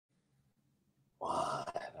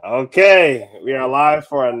Okay, we are live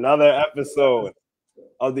for another episode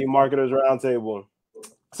of the Marketers Roundtable.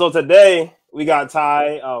 So today we got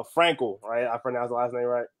Ty Frankel, right? I pronounced the last name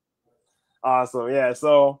right. Awesome, yeah.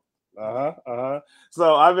 So,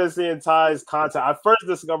 So I've been seeing Ty's content. I first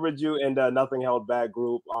discovered you in the Nothing Held Back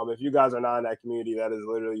group. If you guys are not in that community, that is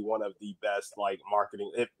literally one of the best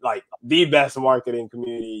the best marketing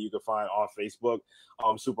community you can find on Facebook.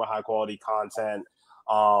 Super high quality content.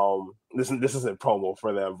 This isn't promo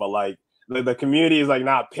for them, but like the community is like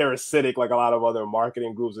not parasitic like a lot of other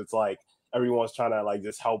marketing groups. It's like everyone's trying to like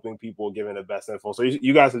just helping people, giving the best info. So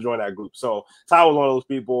you guys should join that group. So Ty was one of those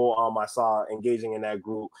people I saw engaging in that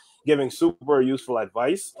group, giving super useful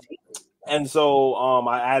advice. And so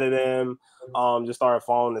I added him, just started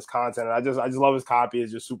following his content. And I just love his copy.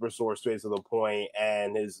 It's just super short, straight to the point,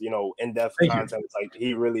 and his in-depth content. It's like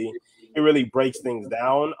he really breaks things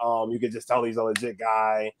down. You could just tell he's a legit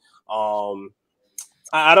guy.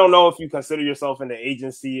 I don't know if you consider yourself in the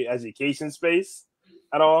agency education space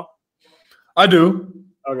at all. I do.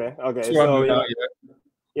 Okay. So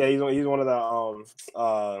yeah, he's one of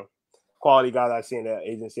the quality guys I've seen in the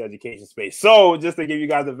agency education space. So just to give you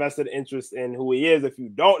guys a vested interest in who he is, if you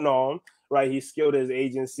don't know him, right? He skilled his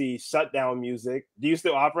agency Shutdown Music. Do you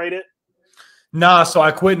still operate it? Nah, so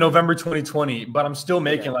I quit November 2020, but I'm still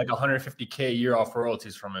making like $150K a year off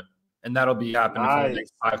royalties from it. And that'll be happening for the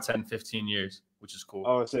next 5, 10, 15 years, which is cool.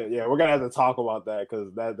 Oh shit, yeah, we're gonna have to talk about that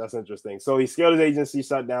because that's interesting. So he scaled his agency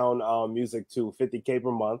Shutdown Music to $50K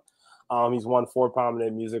per month. He's won 4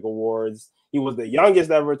 prominent music awards. He was the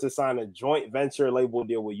youngest ever to sign a joint venture label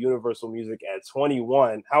deal with Universal Music at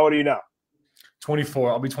 21. How old are you now?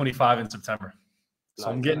 24. I'll be 25 in September. So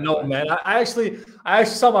I'm getting old, man. I actually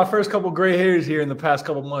saw my first couple gray hairs here in the past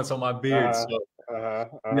couple months on my beard.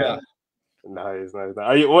 Yeah. Nice.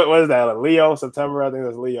 Are you what is that? Leo, September? I think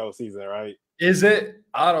that's Leo season, right? Is it?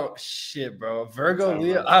 I don't shit, bro. Virgo,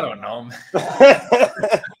 Leo. I don't know, man.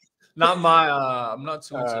 Not my I'm not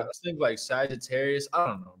too much. I think like Sagittarius. I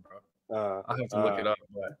don't know, bro. I have to look it up.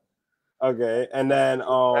 But. Okay. And then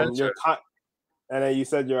you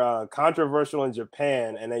said you're controversial in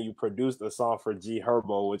Japan, and then you produced a song for G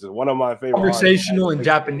Herbo, which is one of my favorite. Conversational in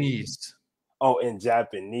Japanese. Oh, in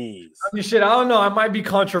Japanese. I mean, shit, I don't know. I might be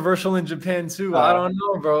controversial in Japan too. I don't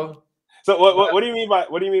know, bro. So what do you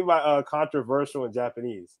mean by controversial in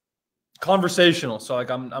Japanese? Conversational. So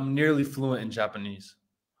like I'm nearly fluent in Japanese.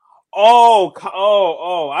 Oh!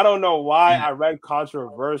 I don't know why I read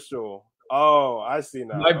controversial. Oh, I see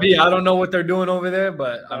now. Might be. I don't know what they're doing over there,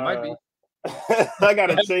 but I might be. I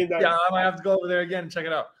gotta change that. Yeah, I might have to go over there again and check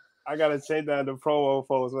it out. I gotta change that in the promo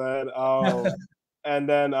post, man. And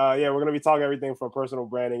then we're gonna be talking everything from personal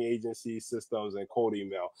branding, agency systems, and cold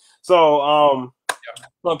email. So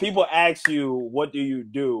when people ask you what do you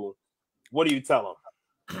do, what do you tell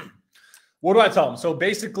them? What do I tell them? So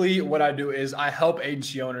basically what I do is I help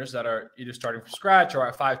agency owners that are either starting from scratch or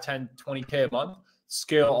at 5, 10, 20K a month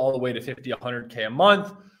scale all the way to 50, 100K a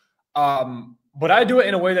month. But I do it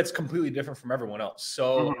in a way that's completely different from everyone else.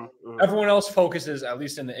 So everyone else focuses, at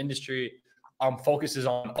least in the industry, focuses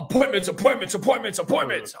on appointments.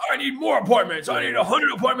 I need more appointments. I need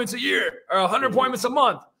 100 appointments a year or 100 appointments a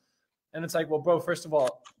month. And it's like, well, bro, first of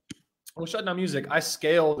all, with Shutdown Music, I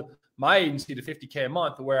scaled my agency to 50K a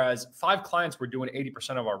month, whereas 5 clients were doing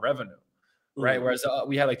 80% of our revenue, right? Whereas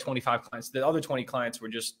we had like 25 clients. The other 20 clients were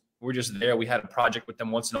just there. We had a project with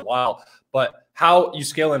them once in a while. But how you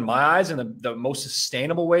scale in my eyes, and the most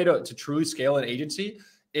sustainable way to truly scale an agency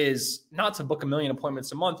is not to book 1 million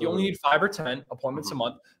appointments a month. You only need 5 or 10 appointments a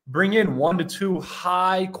month. Bring in 1 to 2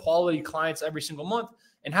 high quality clients every single month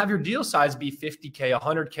and have your deal size be 50K,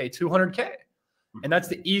 100K, 200K. And that's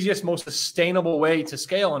the easiest, most sustainable way to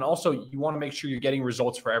scale. And also you want to make sure you're getting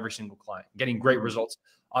results for every single client, getting great results,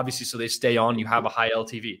 obviously, so they stay on, you have a high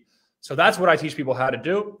LTV. So that's what I teach people how to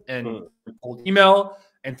do, and cold email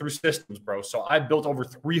and through systems, bro. So I built over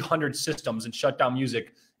 300 systems in Shutdown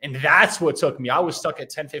Music. And that's what took me. I was stuck at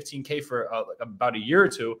 10, 15K for about a year or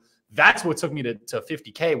two. That's what took me to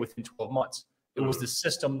 50K within 12 months. It was the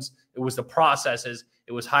systems. It was the processes.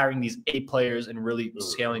 It was hiring these A players and really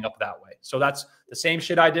scaling up that way. So that's the same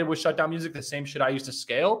shit I did with Shutdown Music. The same shit I used to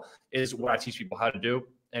scale is what I teach people how to do.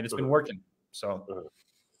 And it's been working. So.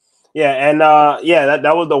 Yeah, and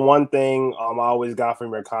that was the one thing I always got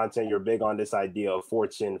from your content. You're big on this idea of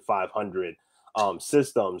Fortune 500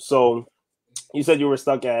 systems. So you said you were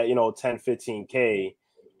stuck at 10, 15K.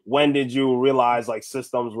 When did you realize like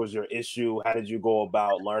systems was your issue? How did you go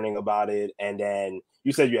about learning about it? And then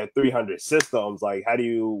you said you had 300 systems. Like,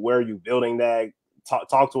 where are you building that?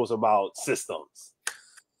 Talk to us about systems.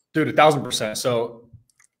 Dude, 1,000%. So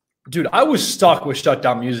Dude, I was stuck with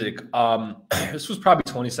shutdown music. This was probably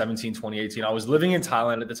 2017, 2018. I was living in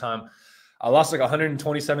Thailand at the time. I lost like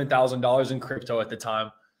 $127,000 in crypto at the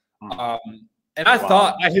time. And I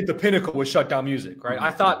thought I hit the pinnacle with shutdown music, right?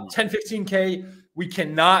 I thought 10, 15K, we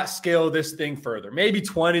cannot scale this thing further. Maybe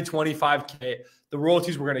 20, 25K. The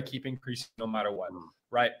royalties were going to keep increasing no matter what,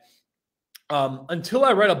 right? Until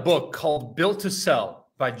I read a book called Built to Sell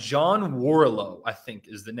by John Warlow, I think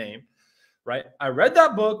is the name. Right. I read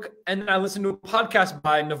that book and then I listened to a podcast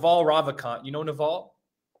by Naval Ravikant. You know Naval?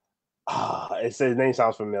 His name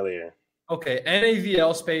sounds familiar. Okay.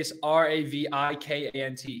 NAVL space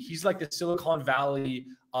RAVIKANT. He's like the Silicon Valley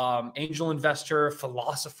angel investor,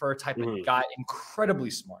 philosopher type of guy, incredibly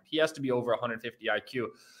smart. He has to be over 150 IQ.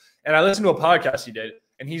 And I listened to a podcast he did,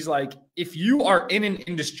 and he's like, if you are in an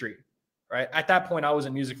industry, right? At that point, I was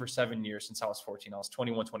in music for 7 years since I was 14. I was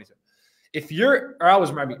 21, 22. If you're, or I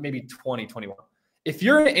was maybe 20, 21. If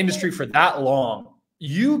you're in an industry for that long,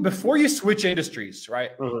 before you switch industries,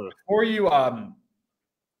 right? Before you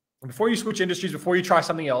switch industries, before you try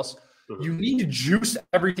something else, you need to juice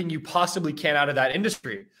everything you possibly can out of that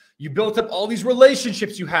industry. You built up all these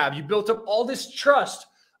relationships you have. You built up all this trust,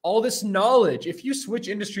 all this knowledge. If you switch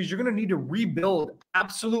industries, you're going to need to rebuild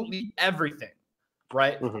absolutely everything,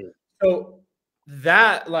 right? So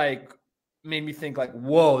that made me think like,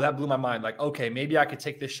 whoa, that blew my mind. Like, okay, maybe I could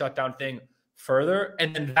take this shutdown thing further.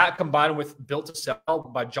 And then that combined with Built to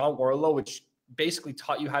Sell by John Warlow, which basically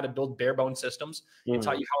taught you how to build bare bone systems. It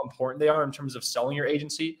taught you how important they are in terms of selling your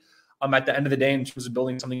agency. At the end of the day, in terms of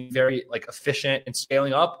building something very efficient and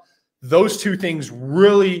scaling up, those two things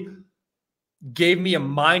really gave me a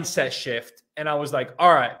mindset shift. And I was like,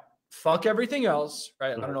 all right, fuck everything else,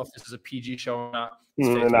 right? I don't know if this is a PG show or not.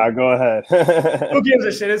 Nah, go ahead. Who gives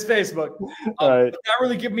a shit? It's Facebook. Right. That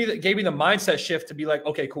really gave me the mindset shift to be like,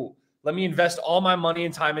 okay, cool. Let me invest all my money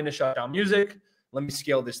and time into shutdown music. Let me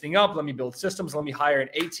scale this thing up. Let me build systems. Let me hire an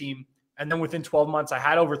A team. And then within 12 months, I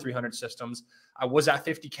had over 300 systems. I was at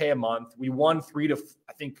 50K a month. We won 3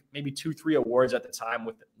 awards at the time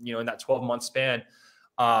with, in that 12-month span.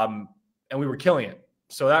 And we were killing it.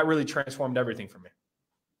 So that really transformed everything for me.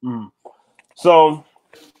 So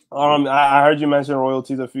I heard you mention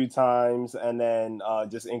royalties a few times and then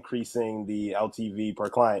just increasing the LTV per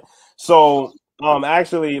client. So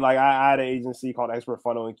actually, I had an agency called Expert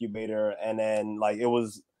Funnel Incubator, and then it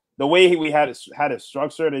was the way we had it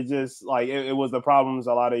structured. It just it was the problems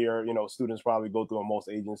a lot of your students probably go through and most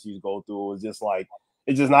agencies go through. It was just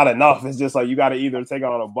it's just not enough. It's just you got to either take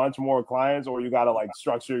on a bunch more clients or you got to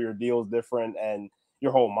structure your deals different and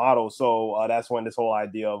your whole model. So that's when this whole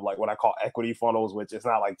idea of what I call equity funnels, which is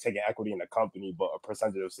not taking equity in the company, but a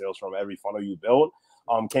percentage of sales from every funnel you build,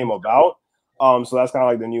 came about. So that's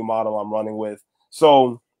kind of the new model I'm running with.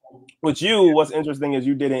 So with you, what's interesting is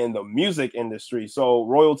you did it in the music industry. So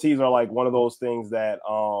royalties are one of those things that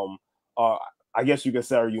I guess you could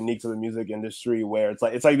say are unique to the music industry, where it's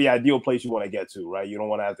like the ideal place you want to get to, right? You don't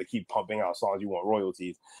want to have to keep pumping out songs. You want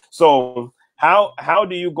royalties. So how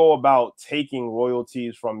do you go about taking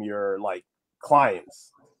royalties from your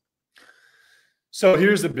clients? So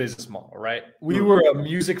here's the business model, right? We were a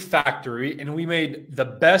music factory and we made the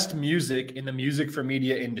best music in the music for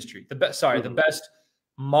media industry. The best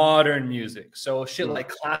modern music. So shit like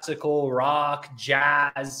classical, rock,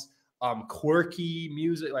 jazz, quirky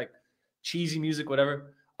music, cheesy music,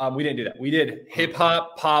 whatever. We didn't do that. We did hip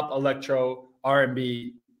hop, pop, electro,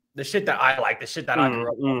 R&B, the shit that I like, the shit that I grew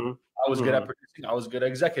up with. I was good at producing. I was good at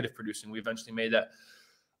executive producing. We eventually made that.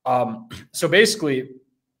 So basically,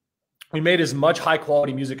 we made as much high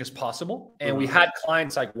quality music as possible. And we had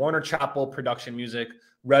clients like Warner Chappell Production Music,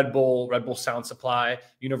 Red Bull Sound Supply,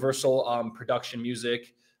 Universal Production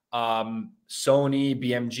Music, Sony,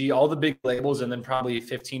 BMG, all the big labels, and then probably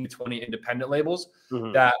 15 to 20 independent labels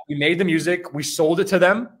that we made the music. We sold it to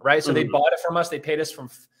them, right? So they bought it from us. They paid us from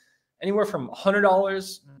anywhere from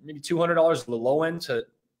 $100, maybe $200, the low end, to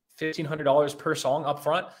 $1,500 per song up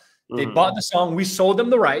front. They bought the song. We sold them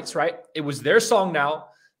the rights, right? It was their song now.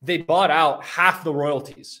 They bought out half the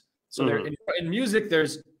royalties. So in music,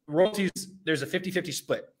 there's royalties. There's a 50-50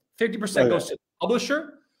 split. 50% goes to the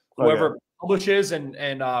publisher, whoever publishes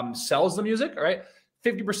and sells the music, right?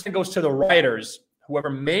 50% goes to the writers, whoever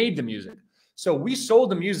made the music. So we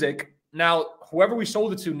sold the music. Now, whoever we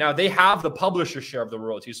sold it to, now they have the publisher share of the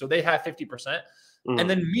royalties. So they have 50%. And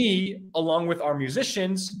then me, along with our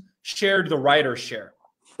musicians, shared the writer's share,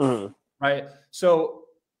 right? So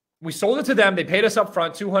we sold it to them. They paid us up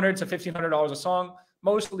front $200 to $1,500 a song,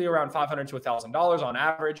 mostly around $500 to $1,000 on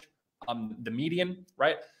average, the median,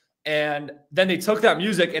 right? And then they took that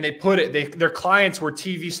music and they put it. Their clients were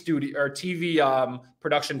TV studio or TV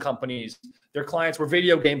production companies. Their clients were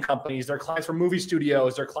video game companies. Their clients were movie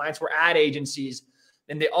studios. Their clients were ad agencies.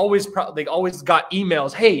 And they always got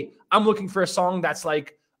emails. Hey, I'm looking for a song that's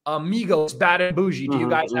like Migos, Bad and Bougie. Do you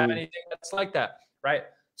guys have anything that's like that? Right.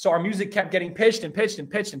 So our music kept getting pitched and pitched and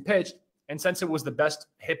pitched and pitched. And since it was the best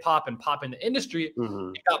hip hop and pop in the industry,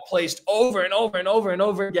 it got placed over and over and over and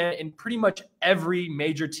over again in pretty much every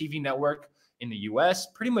major TV network in the US,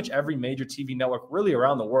 pretty much every major TV network really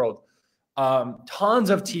around the world. Tons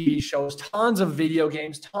of TV shows, tons of video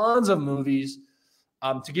games, tons of movies.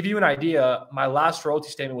 To give you an idea, my last royalty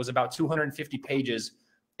statement was about 250 pages,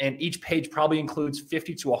 and each page probably includes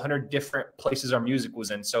 50 to 100 different places our music was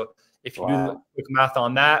in. So if you do the quick math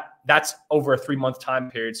on that, that's over a 3-month time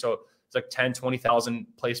period. So it's like 10, 20,000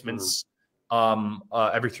 placements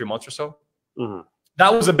every 3 months or so.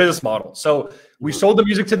 That was a business model. So we sold the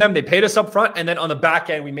music to them. They paid us up front. And then on the back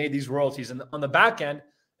end, we made these royalties. And on the back end,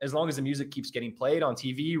 as long as the music keeps getting played on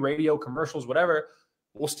TV, radio, commercials, whatever,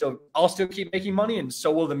 I'll still keep making money. And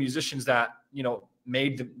so will the musicians that,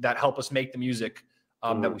 that help us make the music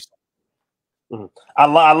that we sold. I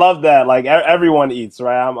love that. Like everyone eats,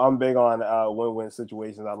 right? I'm big on win-win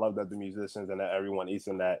situations. I love that the musicians and that everyone eats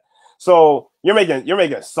in that. So you're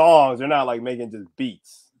making songs. You're not like making just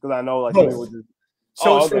beats, because I know like people just.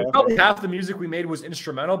 So probably half the music we made was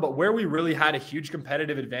instrumental, but where we really had a huge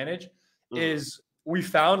competitive advantage is we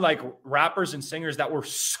found like rappers and singers that were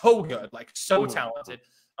so good, like so talented.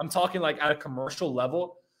 I'm talking like at a commercial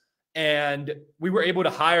level, and we were able to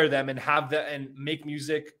hire them and have that and make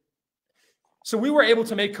music. So we were able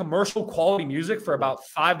to make commercial quality music for about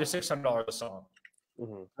 $500 to $600 a song.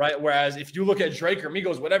 Right. Whereas if you look at Drake or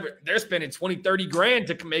Migos, whatever, they're spending 20, 30 grand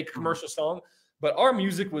to make a commercial song. But our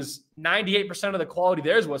music was 98% of the quality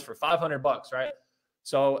theirs was for $500, right?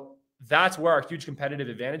 So that's where our huge competitive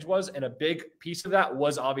advantage was. And a big piece of that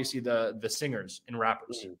was obviously the singers and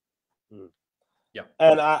rappers. Yeah.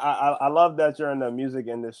 And I love that you're in the music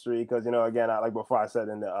industry, because, again, before I said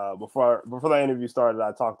before the interview started,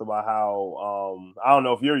 I talked about how I don't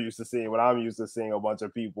know if you're used to seeing, but I'm used to seeing a bunch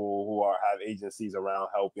of people who have agencies around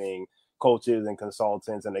helping coaches and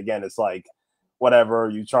consultants. And again, it's like, whatever,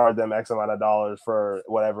 you charge them X amount of dollars for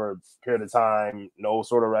whatever period of time, no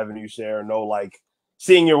sort of revenue share, no like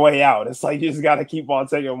seeing your way out. It's like you just got to keep on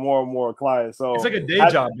taking more and more clients. So it's like a day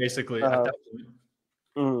job, basically. At that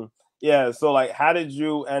point. Yeah. So like, how did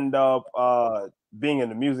you end up being in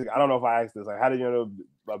the music? I don't know if I asked this. Like, how did you end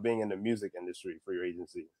up being in the music industry for your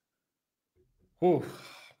agency? Ooh,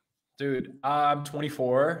 dude, I'm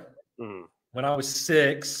 24. When I was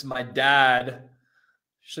 6, my dad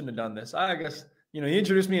shouldn't have done this. I guess, he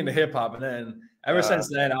introduced me into hip hop, and then ever since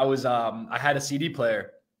then I was, I had a CD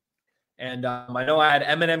player, and I know I had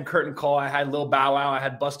Eminem, Curtain Call, I had Lil Bow Wow, I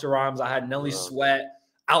had Busta Rhymes, I had Nelly Sweat,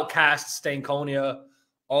 Outkast, Stankonia,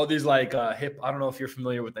 all these like hip. I don't know if you're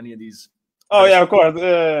familiar with any of these. Oh yeah, of course.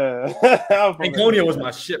 Yeah. Stankonia was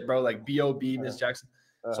my shit, bro. Like B.O.B., Miss Jackson,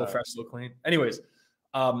 So Fresh, So Clean. Anyways,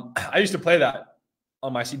 I used to play that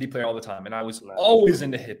on my CD player all the time, and I was always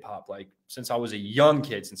into hip hop, like since I was a young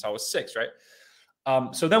kid, since I was 6, right?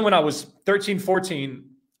 So then when I was 13, 14,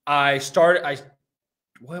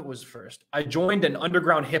 what was first? I joined an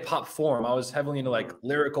underground hip hop forum. I was heavily into like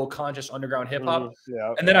lyrical, conscious underground hip hop.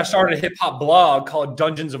 And then I started a hip hop blog called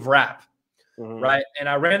Dungeons of Rap. Right. And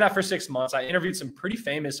I ran that for 6 months. I interviewed some pretty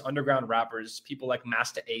famous underground rappers, people like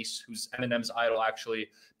Masta Ace, who's Eminem's idol, actually,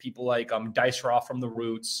 people like Dice Raw from The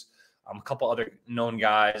Roots, a couple other known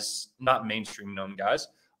guys, not mainstream known guys.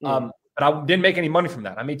 But I didn't make any money from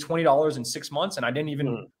that. I made $20 in 6 months, and I didn't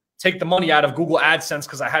even take the money out of Google AdSense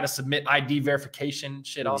because I had to submit ID verification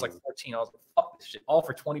shit. I was like 14. I was like, fuck this shit, all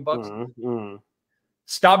for $20.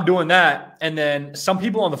 Stopped doing that. And then some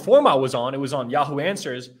people on the forum I was on, it was on Yahoo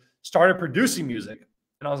Answers, started producing music.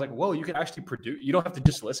 And I was like, whoa, you can actually produce. You don't have to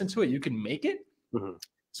just listen to it. You can make it.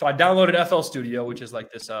 So I downloaded FL Studio, which is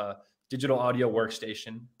like this digital audio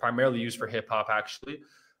workstation, primarily used for hip hop, actually,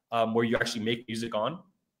 where you actually make music on.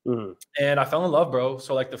 And I fell in love, bro.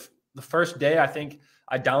 So like the first day, I think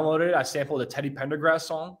I downloaded it. I sampled a Teddy Pendergrass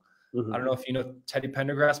song. I don't know if you know Teddy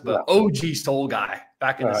Pendergrass, but OG soul guy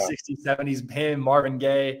back in the 60s, 70s, him, Marvin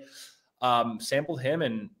Gaye, sampled him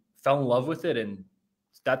and fell in love with it. And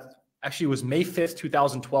that actually was May 5th,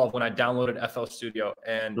 2012 when I downloaded FL Studio.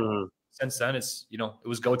 And since then, it's, it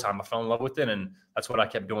was go time. I fell in love with it. And that's what I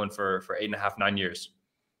kept doing for 8.5, 9 years.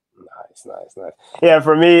 Nice. Yeah,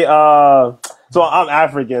 for me, so I'm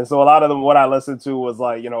African, so a lot of what I listened to was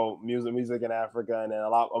like, music in Africa, and then a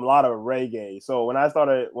lot of reggae. So when I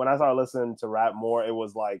started listening to rap more, it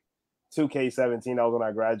was like 2K17. That was when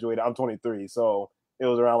I graduated. I'm 23, so it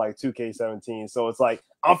was around like 2K17. So it's like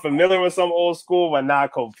I'm familiar with some old school, but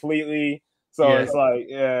not completely. So it's like,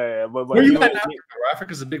 yeah. But where you at in Africa?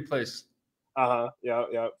 Africa's a big place.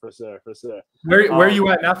 Yeah, for sure. Where are you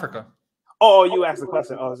at in Africa? Oh, you asked the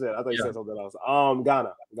question. Oh shit, I thought you said something else.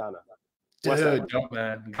 Ghana. Dude,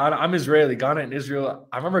 man. Ghana. I'm Israeli. Ghana and Israel.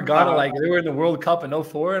 I remember Ghana, like they were in the World Cup in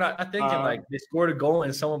 2004, and I think like they scored a goal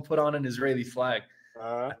and someone put on an Israeli flag.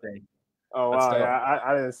 I think. Oh wow, yeah,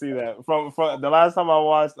 I didn't see that. From the last time I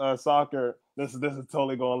watched soccer, this is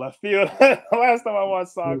totally going left field. The last time I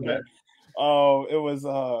watched soccer, it was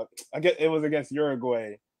I guess it was against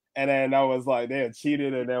Uruguay, and then I was like they had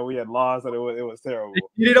cheated, and then we had lost, and it was terrible. They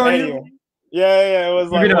cheated on you? Yeah, it was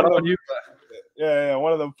like not on you. Yeah,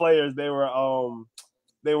 one of the players they were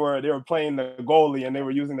playing the goalie, and they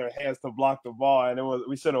were using their hands to block the ball, and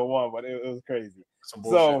we should have won, but it was crazy.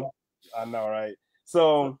 So I know, right?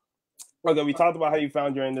 So. Okay, we talked about how you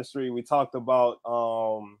found your industry. We talked about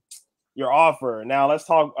your offer. Now let's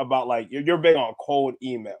talk about like you're big on cold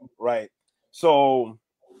email, right? So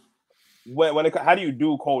how do you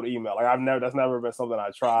do cold email? Like that's never been something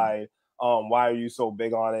I tried. Why are you so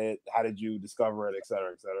big on it? How did you discover it, et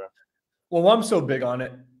cetera, et cetera? Well, I'm so big on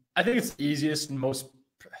it. I think it's the easiest and most.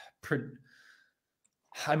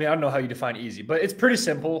 I mean, I don't know how you define easy, but it's pretty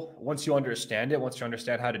simple once you understand it, once you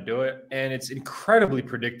understand how to do it. And it's incredibly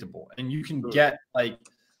predictable. And you can get like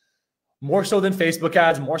more so than Facebook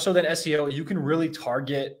ads, more so than SEO. You can really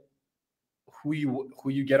target who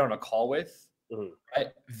you get on a call with right?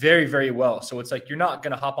 Very, very well. So it's like you're not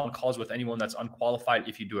going to hop on calls with anyone that's unqualified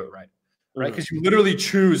if you do it right? Because you literally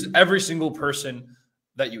choose every single person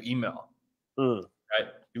that you email. Right?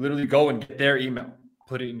 You literally go and get their email,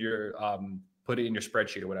 put it in your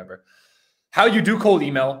spreadsheet or whatever. How you do cold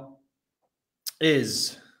email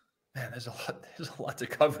is, man, there's a lot to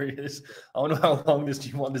cover. I don't know how long do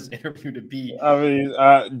you want this interview to be. I mean,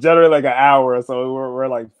 generally like an hour, so we're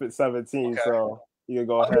like 17, so you can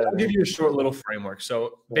go ahead. I'll give you a short little framework.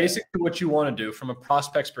 So basically what you want to do from a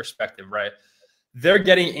prospect's perspective, right? They're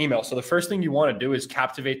getting email. So the first thing you want to do is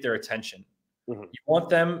captivate their attention. You want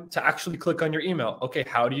them to actually click on your email. Okay,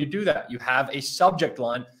 how do you do that? You have a subject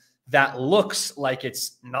line that looks like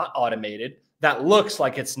it's not automated, that looks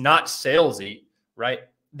like it's not salesy, right?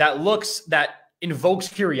 That invokes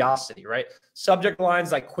curiosity, right? Subject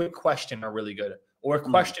lines like quick question are really good, or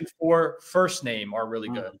question for first name are really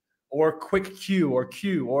good, or quick Q,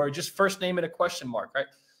 or just first name and a question mark, right?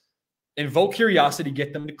 Invoke curiosity,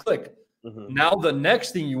 get them to click. Now, the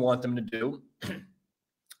next thing you want them to do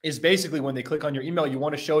is basically when they click on your email, you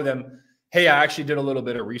want to show them, hey, I actually did a little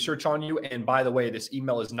bit of research on you. And by the way, this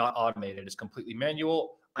email is not automated. It's completely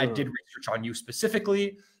manual. I did research on you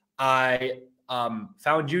specifically. I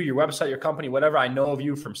found you, your website, your company, whatever. I know of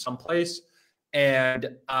you from someplace.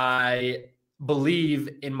 And I believe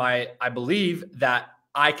that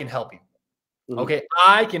I can help you. Okay.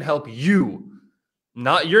 I can help you,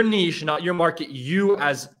 not your niche, not your market, you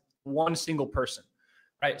as one single person,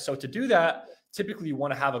 right? So to do that, typically you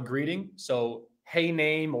want to have a greeting. So hey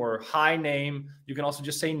name or hi name. You can also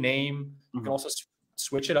just say name. You can also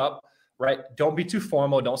switch it up, right? Don't be too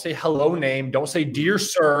formal. Don't say hello name. Don't say dear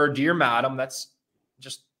sir, dear madam. That's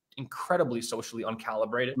just incredibly socially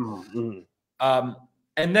uncalibrated.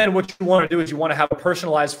 And then what you want to do is you want to have a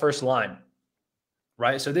personalized first line,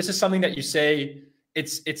 right? So this is something that you say,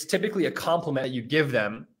 it's typically a compliment that you give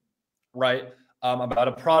them, right? About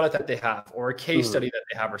a product that they have, or a case study that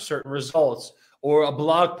they have, or certain results, or a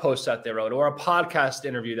blog post that they wrote, or a podcast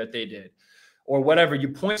interview that they did, or whatever. You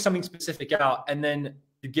point something specific out, and then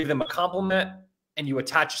you give them a compliment, and you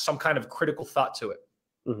attach some kind of critical thought to it,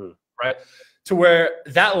 right? To where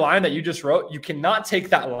that line that you just wrote, you cannot take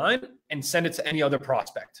that line and send it to any other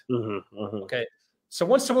prospect. Okay. So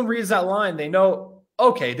once someone reads that line, they know,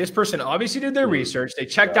 okay, this person obviously did their research. They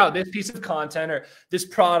checked out this piece of content or this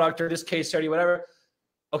product or this case study, whatever.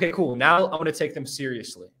 Okay, cool. Now I'm going to take them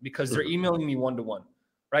seriously because they're emailing me one-to-one,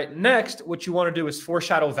 right? Next, what you want to do is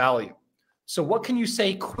foreshadow value. So what can you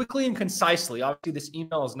say quickly and concisely? Obviously, this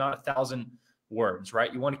email is not 1,000 words,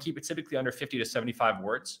 right? You want to keep it typically under 50 to 75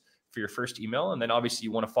 words for your first email. And then obviously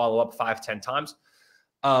you want to follow up 5-10 times.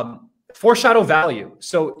 Foreshadow value.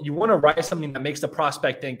 So you want to write something that makes the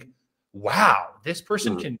prospect think, wow, this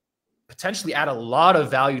person can potentially add a lot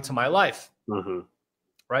of value to my life,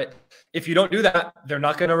 right? If you don't do that, they're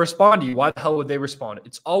not going to respond to you. Why the hell would they respond?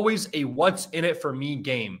 It's always a what's in it for me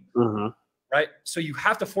game, right? So you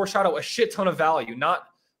have to foreshadow a shit ton of value, not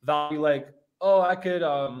value like, oh, I could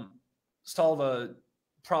solve a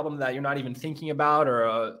problem that you're not even thinking about, or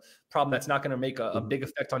a problem that's not going to make a big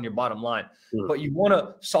effect on your bottom line. But you want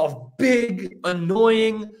to solve big,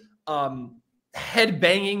 annoying, head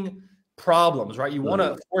banging problems, right? You want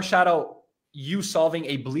to foreshadow you solving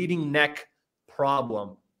a bleeding neck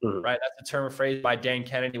problem, right? That's a term of phrase by Dan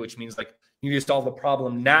Kennedy, which means like you need to solve the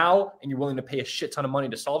problem now and you're willing to pay a shit ton of money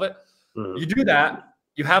to solve it. You do that,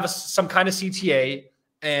 you have some kind of CTA,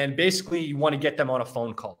 and basically you want to get them on a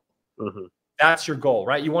phone call. That's your goal,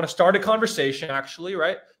 right? You want to start a conversation, actually,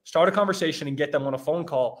 right? Start a conversation and get them on a phone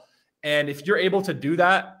call. And if you're able to do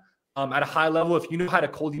that at a high level, if you know how to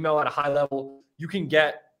cold email at a high level, you can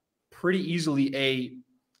get pretty easily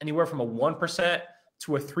anywhere from a 1%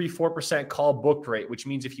 to a 3-4% call booked rate, which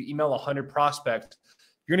means if you email 100 prospects,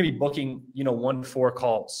 you're going to be booking, 1 to 4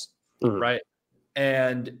 calls, right?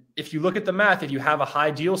 And if you look at the math, if you have a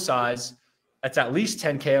high deal size, that's at least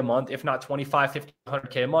 10K a month, if not 25, 50,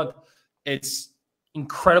 100K a month, it's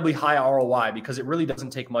incredibly high ROI because it really doesn't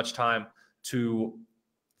take much time to,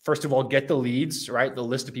 first of all, get the leads, right? The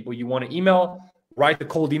list of people you want to email, write the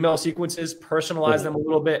cold email sequences, personalize them a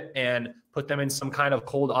little bit, and put them in some kind of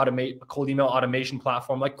cold email automation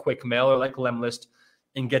platform like QuickMail or like Lemlist,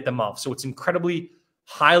 and get them off. So it's incredibly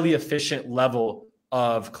highly efficient level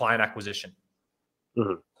of client acquisition.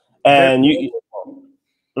 And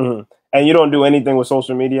and you don't do anything with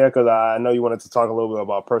social media, because I know you wanted to talk a little bit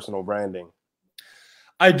about personal branding.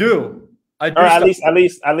 I do. Or at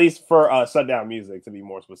least for Shutdown Music, to be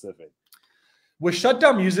more specific. With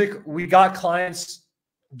Shutdown Music, we got clients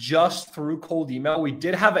just through cold email. We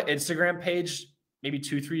did have an Instagram page, maybe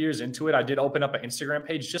 2-3 years into it. I did open up an Instagram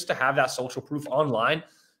page just to have that social proof online,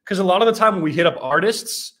 because a lot of the time when we hit up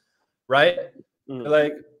artists, right, they're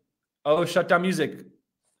like, "Oh, Shutdown Music,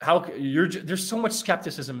 there's so much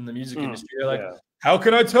skepticism in the music industry. You're like, how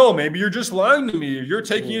can I tell? Maybe you're just lying to me, or you're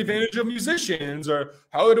taking advantage of musicians, or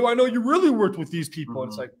how do I know you really worked with these people?"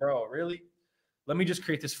 It's like, bro, really? Let me just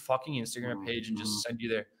create this fucking Instagram page and just send you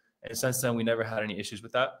there. And since then, we never had any issues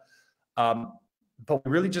with that. But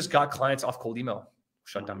we really just got clients off cold email.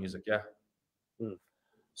 Shutdown Music,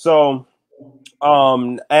 So,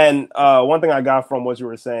 one thing I got from what you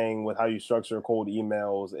were saying with how you structure cold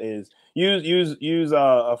emails is use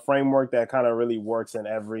a framework that kind of really works in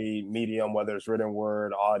every medium, whether it's written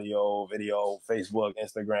word, audio, video, Facebook,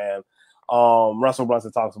 Instagram. Russell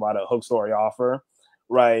Brunson talks about a hook, story, offer,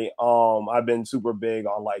 right? I've been super big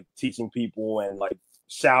on like teaching people and like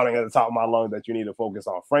shouting at the top of my lungs that you need to focus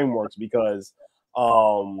on frameworks, because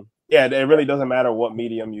it really doesn't matter what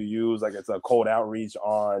medium you use. Like, it's a cold outreach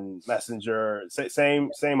on Messenger,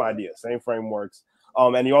 same idea, same frameworks.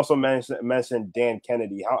 And you also mentioned Dan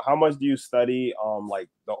Kennedy. How much do you study like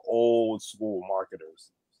the old school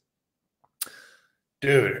marketers?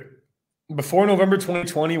 Dude, before November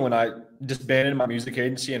 2020, when I disbanded my music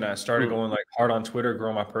agency and I started going like hard on Twitter,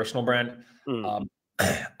 growing my personal brand,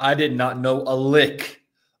 I did not know a lick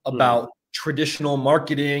about traditional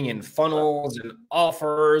marketing and funnels and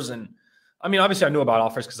offers. And I mean, obviously I knew about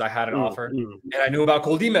offers because I had an offer, and I knew about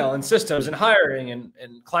cold email and systems and hiring and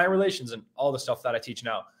client relations and all the stuff that I teach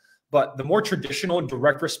now. But the more traditional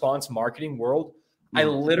direct response marketing world, I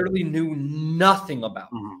literally knew nothing about.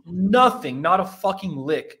 Nothing, not a fucking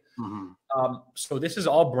lick. So this is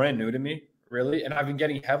all brand new to me, really. And I've been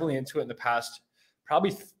getting heavily into it in the past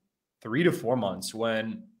probably 3 to 4 months.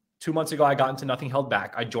 When 2 months ago I got into Nothing Held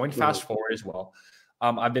Back, I joined Fast Forward as well.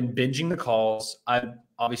 I've been binging the calls.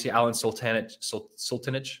 Obviously Alan Sultanich.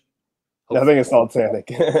 I think it's Sultanic.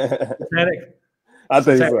 Sultanic. I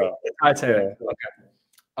think so. Titanic.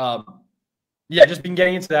 Okay. Just been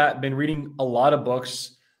getting into that. Been reading a lot of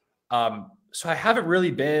books. So I haven't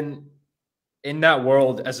really been in that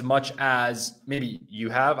world as much as maybe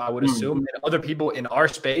you have, I would assume, and other people in our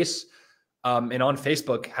space and on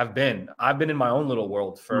Facebook have been. I've been in my own little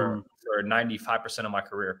world for 95% of my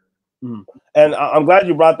career. And I'm glad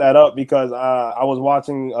you brought that up, because I was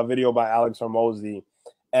watching a video by Alex Hormozy,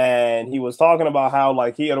 and he was talking about how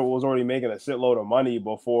like he was already making a shitload of money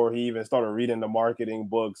before he even started reading the marketing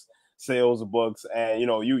books, sales books, and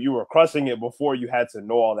you were crushing it before you had to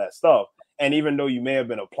know all that stuff. And even though you may have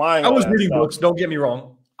been applying, I was reading books. Don't get me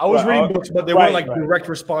wrong. I was reading books, but they weren't like direct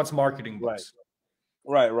response marketing books.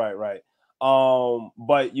 Right.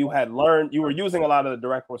 But you were using a lot of the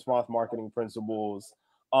direct response marketing principles,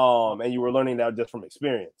 and you were learning that just from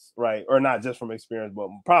experience, right? Or not just from experience, but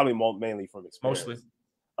probably mainly from experience. Mostly.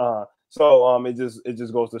 So it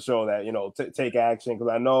just goes to show that take action,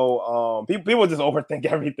 because I know people just overthink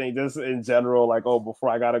everything just in general. Like, oh, before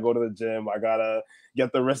I gotta go to the gym, I gotta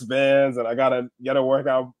get the wristbands and I gotta get a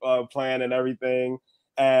workout plan and everything.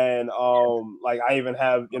 And like I even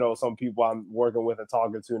have, you know, some people I'm working with and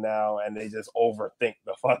talking to now, and they just overthink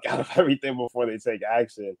the fuck out of everything before they take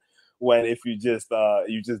action. When if you just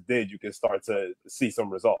you can start to see some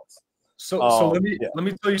results. So let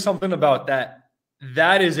me tell you something about that.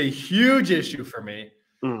 That is a huge issue for me.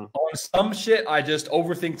 On some shit, I just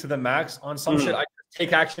overthink to the max. On some shit, I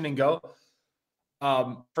take action and go.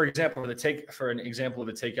 For example, for an example of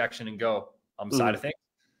the take action and go side of things,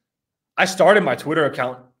 I started my Twitter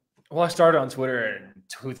account. Well, I started on Twitter in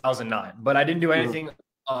 2009, but I didn't do anything.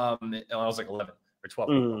 I was like 11 or 12.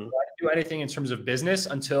 I didn't do anything in terms of business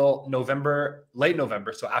until late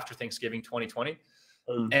November, so after Thanksgiving 2020.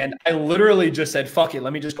 And I literally just said, "Fuck it,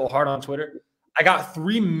 let me just go hard on Twitter." I got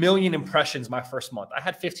 3 million impressions my first month. I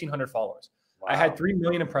had 1,500 followers. Wow. I had 3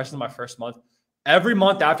 million impressions my first month. Every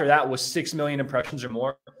month after that was 6 million impressions or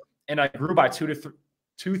more. And I grew by 2,000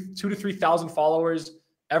 to 3,000 followers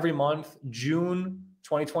every month. June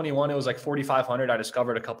 2021, it was like 4,500. I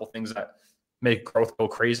discovered a couple things that make growth go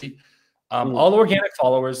crazy. All organic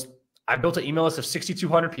followers. I built an email list of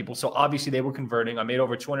 6,200 people. So obviously they were converting. I made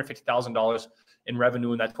over $250,000 in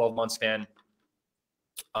revenue in that 12-month span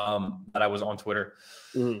that I was on Twitter.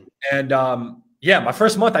 And yeah, my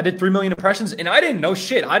first month I did 3 million impressions, and I didn't know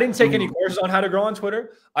shit. I didn't take any courses on how to grow on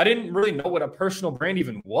Twitter. I didn't really know what a personal brand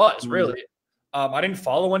even was, really. I didn't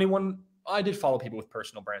follow anyone. I did follow people with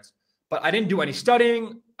personal brands, but I didn't do any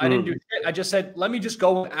studying. I didn't do shit. I just said, let me just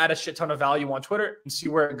go and add a shit ton of value on Twitter and see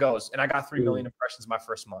where it goes. And I got 3 million impressions my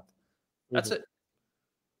first month. That's it.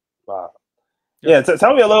 Wow. Yeah,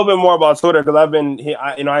 tell me a little bit more about Twitter, because I've been,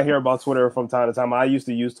 I hear about Twitter from time to time. I used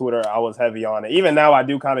to use Twitter. I was heavy on it. Even now, I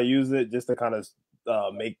do kind of use it just to kind of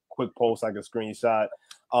make quick posts, like a screenshot.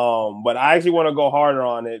 But I actually want to go harder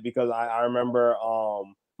on it because I remember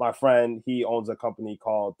my friend, he owns a company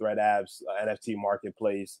called ThreadApps, NFT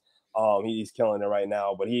marketplace. He's killing it right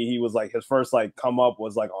now. But he was like, his first like come up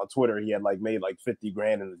was like on Twitter. He had like made like 50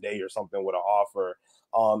 grand in a day or something with an offer.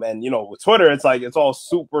 And you know, with Twitter, it's like it's all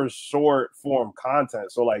super short form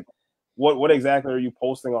content. So like, what exactly are you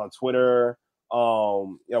posting on Twitter?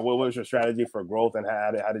 You know, what was your strategy for growth, and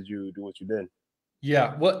how did you do what you did?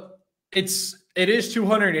 Yeah, it is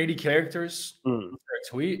 280 characters for a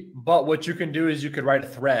tweet, but what you can do is you could write a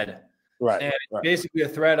thread, right? And basically a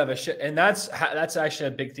thread of a shit, and that's actually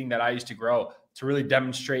a big thing that I used to grow to really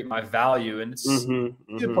demonstrate my value. And it's the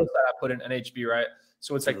post that I put in NHB, right?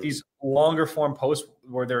 So it's like these longer form posts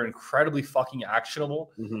where they're incredibly fucking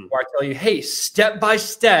actionable, where I tell you, hey, step by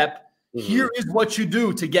step, here is what you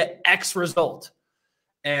do to get X result.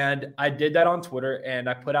 And I did that on Twitter, and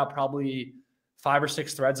I put out probably 5 or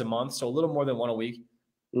 6 threads a month, so a little more than one a week.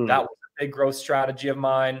 That was a big growth strategy of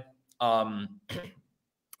mine.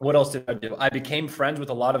 What else did I do? I became friends with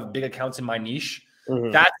a lot of big accounts in my niche.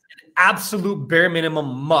 That's an absolute bare minimum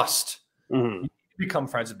must. You become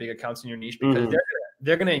friends with big accounts in your niche because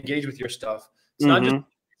they're going to engage with your stuff. It's not just,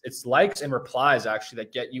 it's likes and replies actually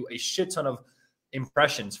that get you a shit ton of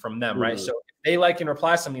impressions from them, right? So if they like and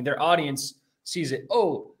reply something, their audience sees it.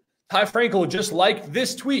 Oh, Ty Frankel just liked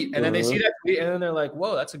this tweet. And then they see that tweet and then they're like,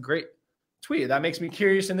 whoa, that's a great tweet. That makes me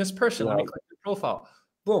curious in this person. Let me click the profile.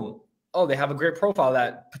 Boom. Oh, they have a great profile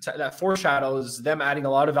that foreshadows them adding a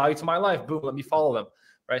lot of value to my life. Boom, let me follow them,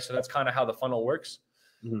 right? So that's kind of how the funnel works.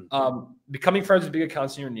 Becoming friends with big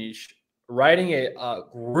accounts in your niche, writing a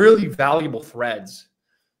really valuable threads,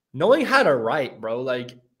 knowing how to write, bro.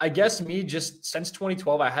 Like, I guess me just since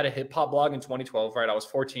 2012, I had a hip hop blog in 2012, right? I was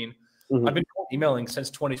 14. I've been emailing since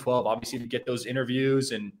 2012, obviously to get those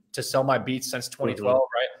interviews and to sell my beats since 2012,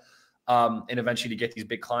 right? And eventually to get these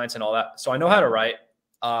big clients and all that. So I know how to write.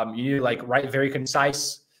 You need to like write very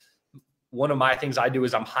concise. One of my things I do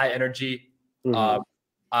is I'm high energy.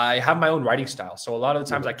 I have my own writing style. So a lot of the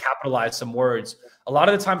times I capitalize some words. A lot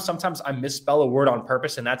of the times, sometimes I misspell a word on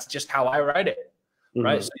purpose, and that's just how I write it,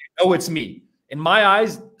 right? So you know it's me. In my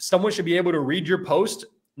eyes, someone should be able to read your post,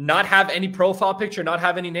 not have any profile picture, not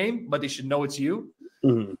have any name, but they should know it's you.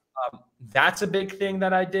 That's a big thing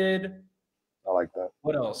that I did. I like that.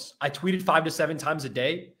 What else? I tweeted 5 to 7 times a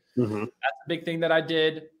day. That's a big thing that I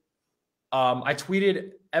did. I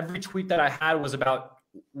tweeted, every tweet that I had was about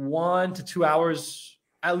 1 to 2 hours,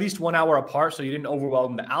 at least 1 hour apart, so you didn't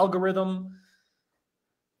overwhelm the algorithm.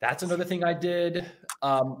 That's another thing I did.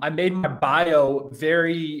 I made my bio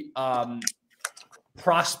very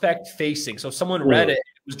prospect facing. So if someone read it,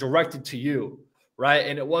 it was directed to you, right?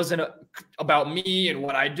 And it wasn't about me and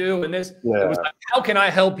what I do and this. It was like, how can I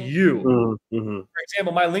help you? For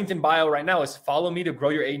example, my LinkedIn bio right now is follow me to grow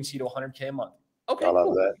your agency to 100K a month. Okay, I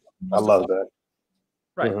love that. I love that.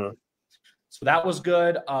 Right. So that was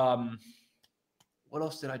good. What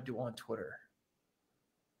else did I do on Twitter?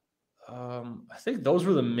 I think those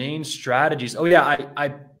were the main strategies. Oh yeah,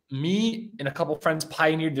 me and a couple of friends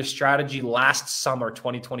pioneered this strategy last summer,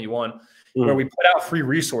 2021, where we put out free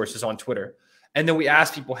resources on Twitter, and then we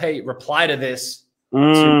asked people, "Hey, reply to this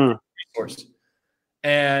to resource."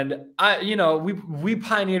 And we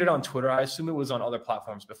pioneered it on Twitter. I assume it was on other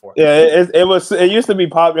platforms before. Yeah, it used to be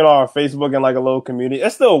popular on Facebook and like a little community.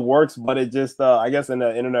 It still works, but it just I guess in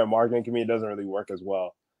the internet marketing community it doesn't really work as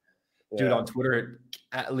well. Dude, on Twitter,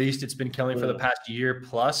 at least it's been killing for the past year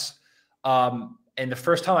plus. And the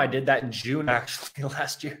first time I did that in June, actually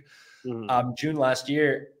last year, June last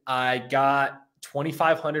year, I got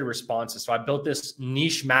 2,500 responses. So I built this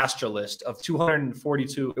niche master list of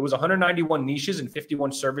 242. It was 191 niches and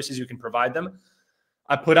 51 services you can provide them.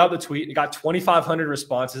 I put out the tweet. It got 2,500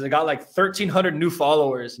 responses. It got like 1,300 new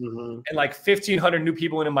followers and like 1,500 new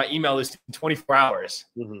people into my email list in 24 hours.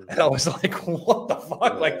 And I was like, what the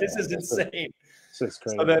fuck? Like, this is insane. It's just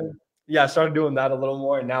crazy. So then, I started doing that a little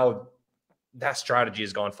more. And now that strategy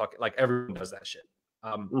is gone. Fuck it. Like, everyone does that shit.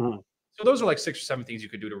 So those are like 6 or 7 things you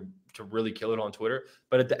could do to really kill it on Twitter.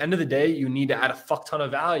 But at the end of the day, you need to add a fuck ton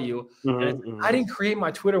of value. I didn't create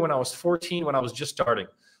my Twitter when I was 14, when I was just starting.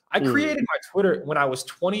 I created my Twitter when I was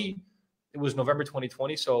 20. It was November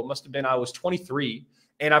 2020. So it must have been I was 23.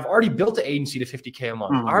 And I've already built an agency to $50K a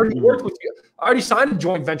month. I already worked with you. I already signed a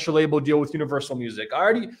joint venture label deal with Universal Music. I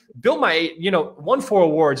already built my, won 4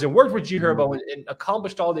 awards and worked with G Herbo and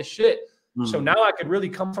accomplished all this shit. So now I could really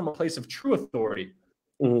come from a place of true authority,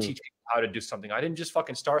 teach people how to do something. I didn't just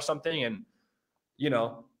fucking start something and,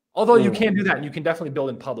 although you can do that and you can definitely build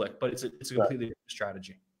in public, but it's a completely different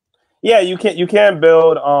strategy. Yeah, you can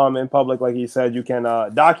build in public, like you said. You can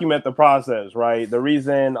document the process, right? The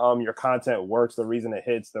reason your content works, the reason it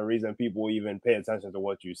hits, the reason people even pay attention to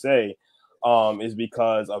what you say is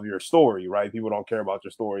because of your story, right? People don't care about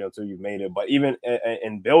your story until you've made it. But even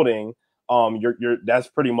in building, you're that's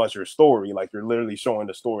pretty much your story. Like, you're literally showing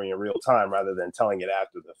the story in real time rather than telling it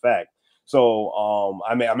after the fact. So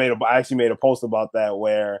I actually made a post about that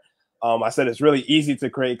where I said it's really easy to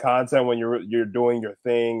create content when you're doing your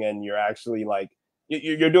thing and you're actually like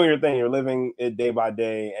you're doing your thing, you're living it day by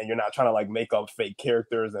day, and you're not trying to like make up fake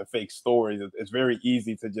characters and fake stories. It's very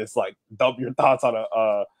easy to just like dump your thoughts on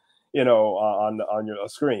on your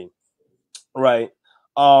screen, right?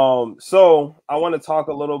 So I want to talk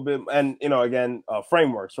a little bit, and again,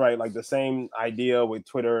 frameworks, right? Like the same idea with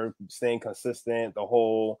Twitter, staying consistent, the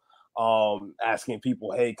whole asking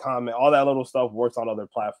people, hey, comment, all that little stuff works on other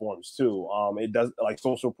platforms too. It does, like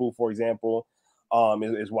social proof, for example,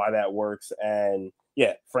 is why that works. And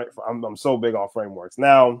yeah, I'm so big on frameworks.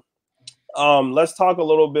 Now, let's talk a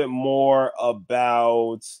little bit more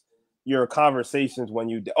about your conversations when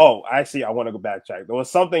you actually, I want to go backtrack. There was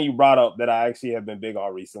something you brought up that I actually have been big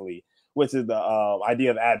on recently, which is the idea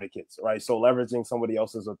of advocates, right? So leveraging somebody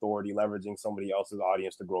else's authority, leveraging somebody else's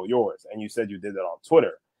audience to grow yours. And you said you did that on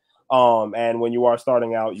Twitter. And when you are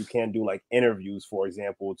starting out, you can do like interviews, for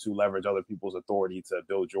example, to leverage other people's authority to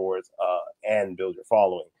build yours and build your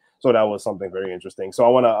following. So that was something very interesting. So I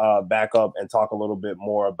want to back up and talk a little bit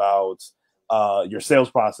more about your sales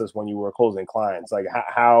process when you were closing clients. Like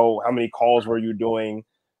how many calls were you doing?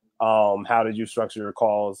 How did you structure your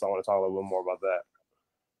calls? I want to talk a little bit more about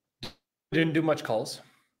that. I didn't do much calls.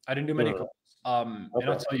 I didn't do many calls. And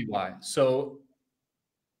I'll tell you why. So,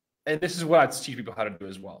 and this is what I teach people how to do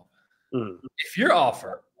as well. If your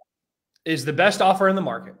offer is the best offer in the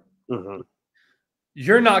market,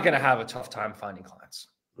 you're not going to have a tough time finding clients.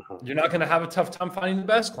 You're not going to have a tough time finding the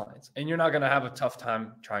best clients, and you're not going to have a tough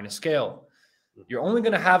time trying to scale. You're only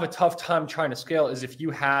going to have a tough time trying to scale is if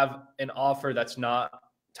you have an offer that's not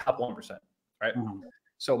top 1%, right?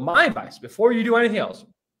 So my advice, before you do anything else,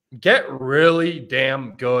 get really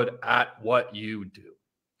damn good at what you do.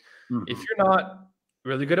 If you're not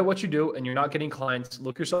really good at what you do and you're not getting clients,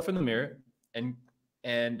 look yourself in the mirror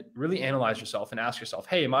and really analyze yourself and ask yourself,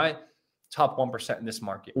 hey, am I top 1% in this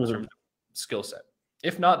market in terms of skill set?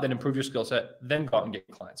 If not, then improve your skill set, then go out and get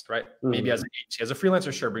clients, right? Maybe as an agency, as a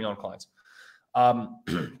freelancer, sure, bring on clients.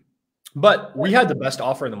 But we had the best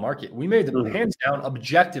offer in the market. We made the hands down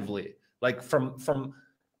objectively, like from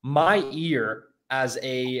my ear as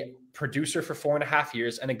a producer for 4.5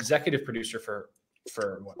 years, an executive producer for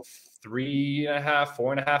what, 3.5,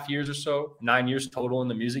 4.5 years or so, 9 years total in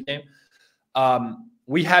the music game.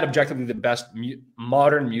 We had objectively the best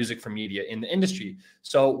modern music for media in the industry.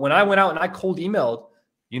 So when I went out and I cold emailed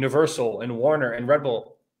Universal and Warner and Red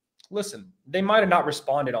Bull, listen, they might have not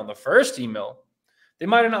responded on the first email. They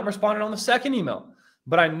might have not responded on the second email.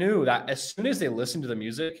 But I knew that as soon as they listened to the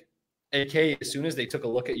music, aka as soon as they took a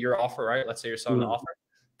look at your offer, right? Let's say you're selling an offer,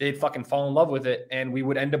 they'd fucking fall in love with it, and we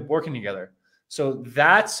would end up working together. So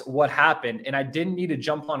that's what happened. And I didn't need to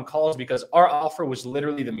jump on calls because our offer was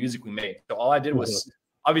literally the music we made. So all I did was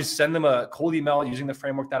obviously send them a cold email using the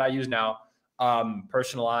framework that I use now,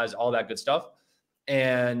 personalized, all that good stuff.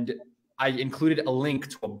 And I included a link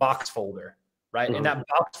to a box folder, right? And that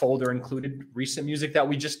box folder included recent music that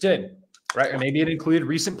we just did, right? Or maybe it included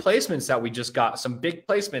recent placements that we just got, some big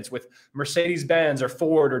placements with Mercedes-Benz or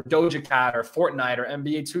Ford or Doja Cat or Fortnite or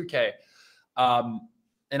NBA 2K.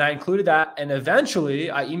 And I included that. And eventually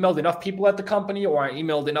I emailed enough people at the company, or I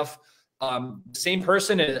emailed enough, same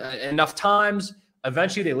person enough times.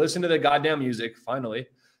 Eventually they listened to the goddamn music finally.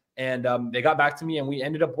 And they got back to me and we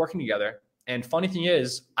ended up working together. And funny thing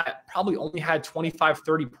is, I probably only had 25,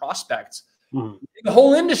 30 prospects in the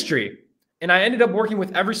whole industry. And I ended up working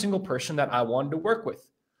with every single person that I wanted to work with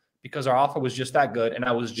because our offer was just that good. And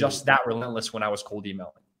I was just that relentless when I was cold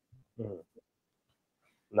emailing.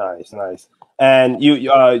 Nice. And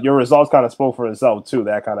your results kind of spoke for itself too.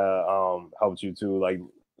 That kind of helped you too, like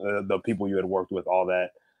the people you had worked with, all that.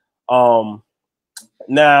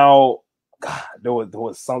 Now, God, there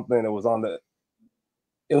was something that was on the.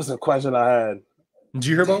 It was a question I had.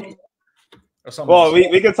 G Herbo? Well,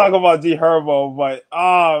 we can talk about G Herbo, but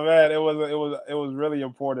oh man, it was really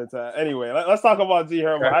important to. Anyway, let's talk about G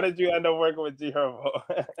Herbo. Right. How did you end up working with G Herbo?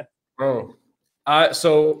 Bro,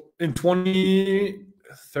 so in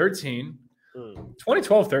 2013,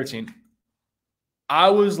 2012, 13, I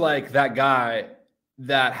was like that guy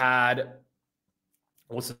that had,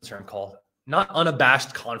 what's the term called? Not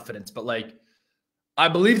unabashed confidence, but like I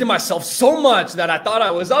believed in myself so much that I thought I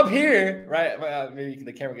was up here, right? Maybe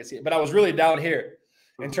the camera can see it, but I was really down here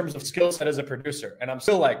in terms of skill set as a producer. And I'm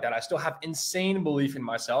still like that. I still have insane belief in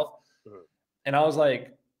myself. And I was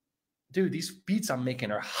like, dude, these beats I'm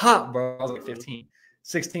making are hot, bro. I was like 15,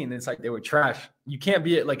 16. And it's like they were trash. You can't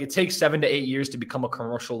be like, it takes 7 to 8 years to become a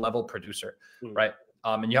commercial level producer, right?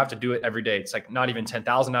 And you have to do it every day. It's like not even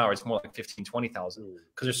 10,000 hours. It's more like 15, 20,000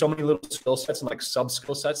 because there's so many little skill sets and like sub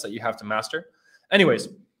skill sets that you have to master. Anyways,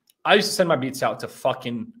 I used to send my beats out to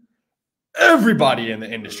fucking everybody in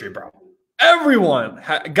the industry, bro. Everyone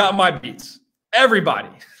got my beats. Everybody.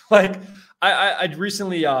 Like I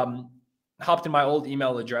recently hopped in my old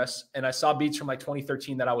email address and I saw beats from like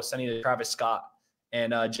 2013 that I was sending to Travis Scott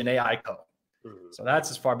and Janae Aiko. So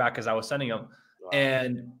that's as far back as I was sending them. Wow.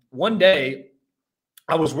 And one day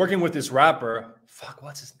I was working with this rapper. Fuck,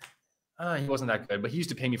 what's his name? He wasn't that good, but he used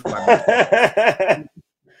to pay me for my beat.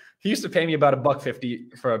 He used to pay me about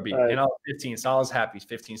 $1.50 for a beat. Right. And I was 15, so I was happy,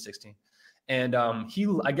 15, 16. And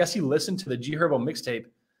I guess he listened to the G Herbo mixtape.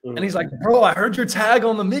 And he's like, bro, I heard your tag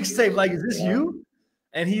on the mixtape. Like, is this you?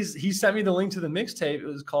 And he sent me the link to the mixtape. It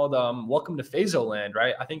was called Welcome to Phazoland,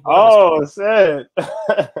 right? I think. Oh, shit.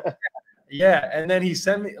 Yeah. And then he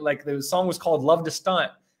sent me, like, the song was called Love to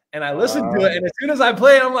Stunt. And I listened to it. And as soon as I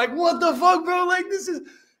play it, I'm like, what the fuck, bro? Like, this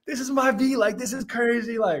is my beat. Like, this is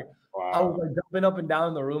crazy. Like, wow. I was like jumping up and down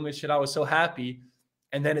in the room and shit. I was so happy.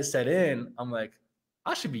 And then it set in. I'm like,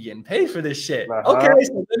 I should be getting paid for this shit. Okay,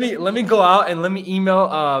 so let me go out and let me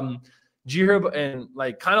email G Herbo and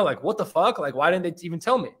like kind of like, what the fuck? Like, why didn't they even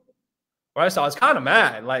tell me? Right. So I was kind of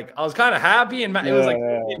mad. Like I was kind of happy and mad. It was like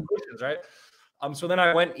emotions, right? So then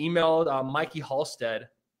I went emailed Mikey Halstead,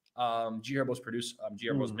 G Herbo's producer, G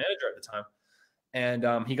Herbo's manager at the time. And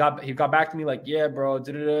he got back to me like, yeah, bro,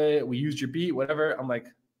 we used your beat, whatever. I'm like,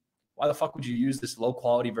 why the fuck would you use this low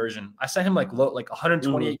quality version? I sent him like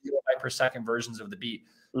 128 kilobyte per second versions of the beat,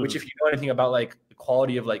 which if you know anything about like the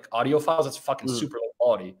quality of like audio files, it's fucking super low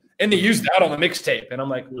quality. And they used that on the mixtape. And I'm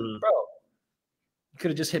like, bro, you could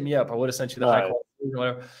have just hit me up. I would have sent you the high quality,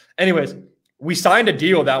 whatever. Anyways, we signed a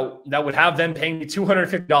deal that would have them paying me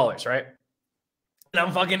 $250, right? And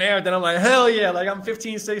I'm fucking amped. And I'm like, hell yeah. Like I'm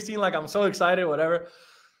 15, 16. Like I'm so excited, whatever.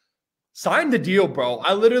 Signed the deal, bro.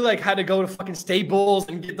 I literally like had to go to fucking Staples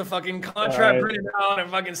and get the fucking contract printed out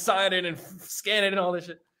and fucking sign it and scan it and all this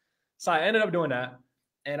shit. So I ended up doing that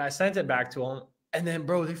and I sent it back to him. And then,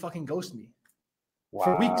 bro, they fucking ghost me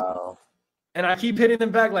for weeks. And I keep hitting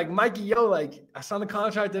them back like, Mikey, yo, like I signed the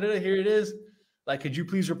contract. Here it is. Like, could you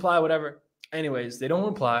please reply? Whatever. Anyways, they don't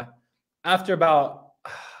reply. After about,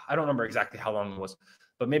 I don't remember exactly how long it was,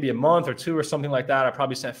 but maybe a month or two or something like that. I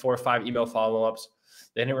probably sent 4 or 5 email follow-ups.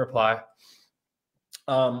 They didn't reply.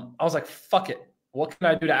 I was like, fuck it. What can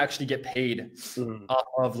I do to actually get paid off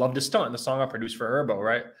of Love to Stunt, the song I produced for Herbo,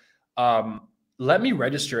 right? Let me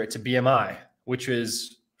register it to BMI, which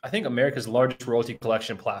is, I think, America's largest royalty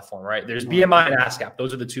collection platform, right? There's BMI and ASCAP.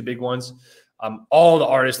 Those are the 2 big ones. All the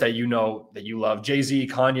artists that you know, that you love, Jay-Z,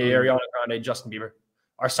 Kanye, Ariana Grande, Justin Bieber,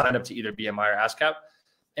 are signed up to either BMI or ASCAP.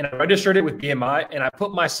 and I registered it with BMI, and I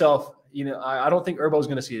put myself, you know, I don't think Urbo's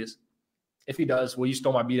going to see this. If he does, well, you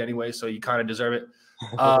stole my beat anyway, so you kind of deserve it.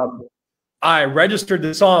 I registered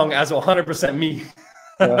the song as 100% me.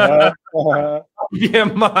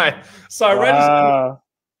 BMI. So I registered.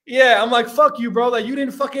 Yeah, I'm like, fuck you, bro. Like, you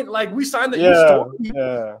didn't fucking, like, we signed the, you stole me,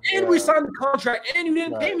 and we signed the contract, and you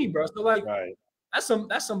didn't pay me, bro. So, like, that's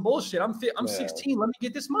some bullshit. I'm 16. Let me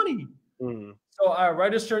get this money. So I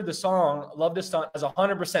registered the song, Love This Song, as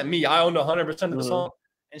 100% me. I owned 100% of the song.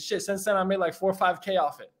 And shit, since then, I made like 4 or 5K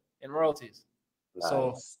off it in royalties. Nice.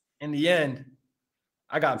 So in the end,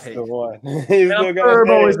 I got paid.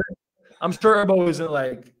 I'm sure Urbo isn't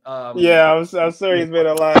like. I'm sure he's made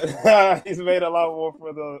a lot. He's made a lot more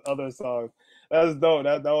for the other songs. That's dope.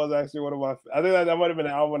 That was actually one of my. I think that might have been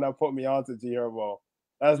the album that put me on to G Herbo.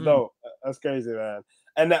 That's dope. That's crazy, man.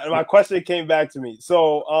 And my question came back to me.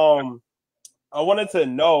 So I wanted to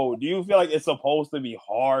know: do you feel like it's supposed to be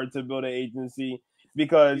hard to build an agency?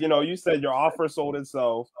 Because you said your offer sold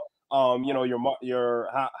itself. Your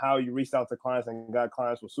how you reached out to clients and got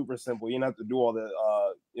clients was super simple. You didn't have to do all the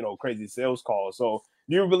crazy sales calls. So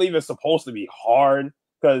do you believe it's supposed to be hard?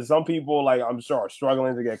 Because some people, like, I'm sure, are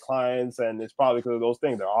struggling to get clients, and it's probably because of those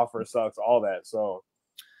things. Their offer sucks, all that. So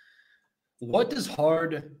what does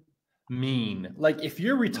hard mean? Like, if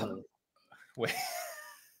you're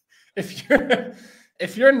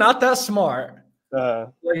if you're not that smart,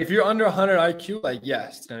 like if you're under 100 IQ, like,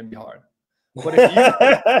 yes, it's gonna be hard. But if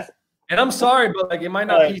you and I'm sorry, but like, it might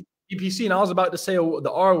not be PPC, and I was about to say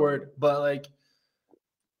the R word, but like,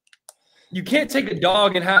 you can't take a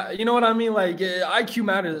dog and have, you know what I mean? Like, IQ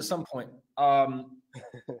matters at some point.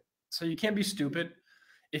 So you can't be stupid.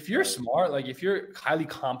 If you're smart, like if you're highly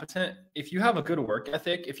competent, if you have a good work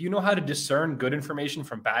ethic, if you know how to discern good information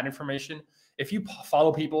from bad information, if you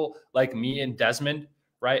follow people like me and Desmond,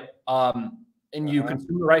 right? And you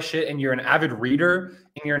consume the right shit, and you're an avid reader,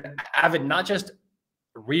 and you're an avid, not just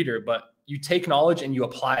reader, but you take knowledge and you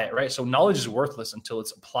apply it, right? So knowledge is worthless until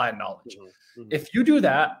it's applied knowledge. If you do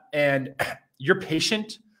that and you're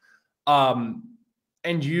patient, and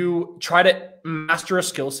you try to master a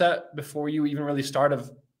skill set before you even really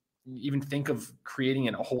even think of creating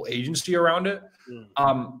a whole agency around it,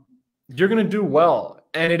 you're going to do well.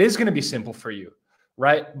 And it is going to be simple for you,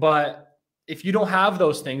 right? But if you don't have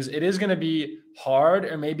those things, it is going to be hard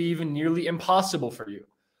or maybe even nearly impossible for you.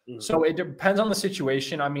 So it depends on the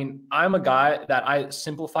situation. I mean, I'm a guy that I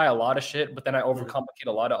simplify a lot of shit, but then I overcomplicate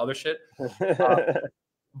a lot of other shit.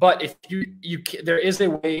 But if there is a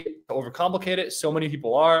way to overcomplicate it. So many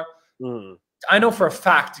people are. I know for a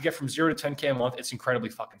fact to get from 0 to 10K a month, it's incredibly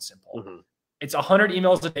fucking simple. It's 100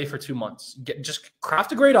 emails a day for 2 months. Just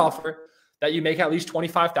craft a great offer that you make at least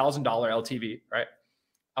 $25,000 LTV, right?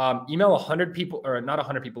 Email 100 people, or not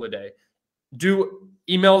 100 people a day. Do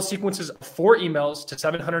email sequences of 4 emails to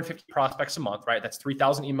 750 prospects a month, right? That's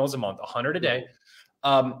 3,000 emails a month, 100 a day.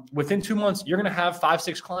 Within 2 months, you're going to have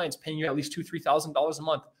 5-6 clients paying you at least $2,000 to $3,000 a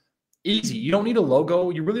month. Easy. You don't need a logo.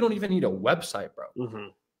 You really don't even need a website, bro.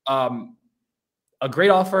 A great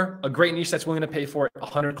offer, a great niche that's willing to pay for it,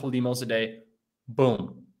 100 cold emails a day.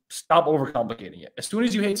 Boom. Stop overcomplicating it. As soon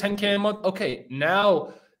as you hit 10K a month, okay,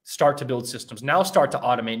 now start to build systems. Now start to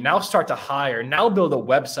automate. Now start to hire. Now build a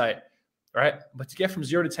website, right? But to get from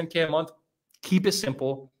 0 to 10K a month, keep it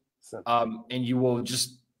simple. And you're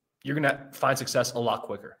going to find success a lot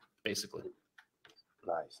quicker, basically.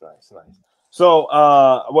 Nice. So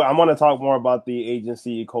I want to talk more about the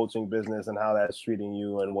agency coaching business and how that's treating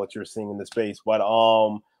you and what you're seeing in the space. But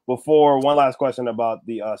before, one last question about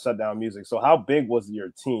the Shutdown Music. So how big was your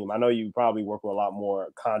team? I know you probably work with a lot more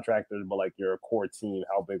contractors, but like your core team,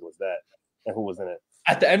 how big was that? And who was in it?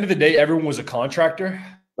 At the end of the day, everyone was a contractor.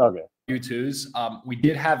 Okay. U2s. We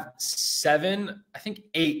did have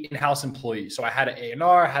 8 in-house employees. So I had an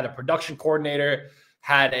A&R, had a production coordinator,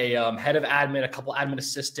 had a head of admin, a couple admin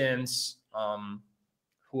assistants.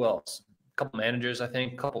 Who else? A couple managers, I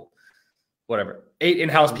think. Whatever. 8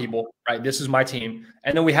 in-house people, right? This is my team.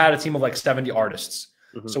 And then we had a team of like 70 artists.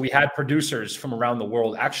 So we had producers from around the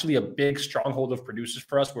world. Actually, a big stronghold of producers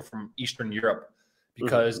for us were from Eastern Europe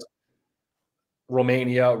because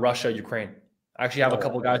Romania, Russia, Ukraine. I actually have a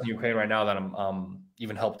couple of guys in Ukraine right now that I'm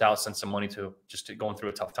even helped out, sent some money to, going through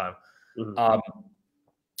a tough time.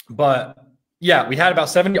 But yeah, we had about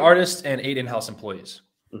 70 artists and 8 in-house employees.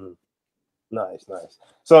 Nice.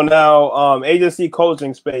 So now, agency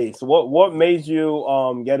coaching space. What made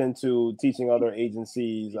you get into teaching other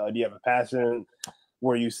agencies? Do you have a passion?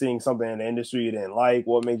 Were you seeing something in the industry you didn't like?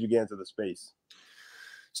 What made you get into the space?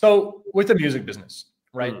 So with the music business,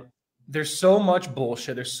 right? There's so much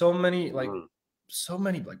bullshit. There's so many so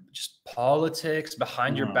many like just politics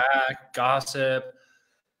behind your back, gossip.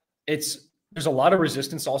 There's a lot of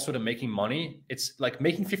resistance also to making money. It's like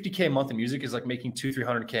making 50K a month in music is like making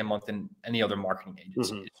 200-300K a month in any other marketing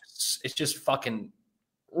agency. It's just fucking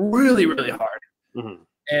really, really hard.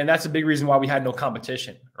 And that's a big reason why we had no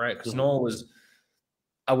competition, right? Because no one was,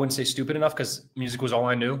 I wouldn't say stupid enough, because music was all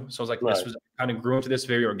I knew. So I was like, this was kind of grew into this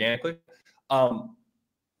very organically.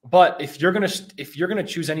 But if you're gonna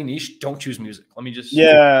choose any niche, don't choose music. Let me just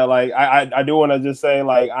like I do want to just say,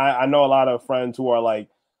 like, I know a lot of friends who are like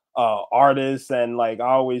artists, and like I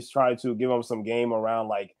always try to give them some game around,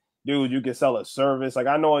 like, dude, you can sell a service. Like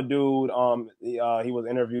I know a dude, he was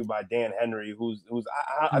interviewed by Dan Henry, who's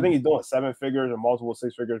I think he's doing 7 figures or multiple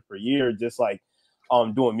 6 figures per year, just like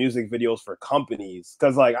doing music videos for companies.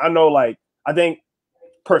 Because like I know, like, I think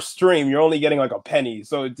per stream you're only getting like a penny.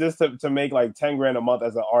 So just to make like 10 grand a month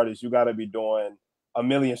as an artist, you got to be doing 1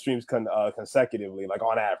 million streams consecutively, like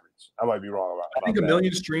on average. I might be wrong about I think that. 1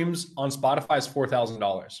 million streams on Spotify is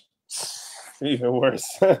 $4,000. Even worse.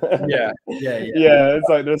 Yeah. It's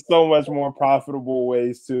like there's so much more profitable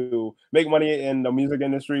ways to make money in the music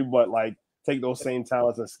industry, but like take those same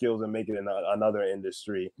talents and skills and make it in another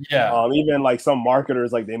industry. Even like some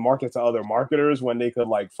marketers, like they market to other marketers when they could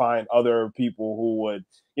like find other people who would,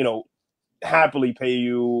 you know, happily pay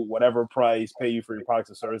you whatever price, pay you for your products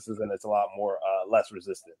and services, and it's a lot more less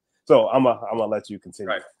resistant. So I'm gonna let you continue.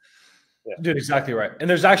 Right. Yeah. Dude, exactly right. And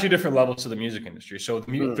there's actually different levels to the music industry. So the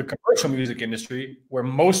commercial music industry, where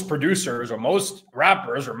most producers or most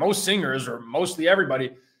rappers or most singers or mostly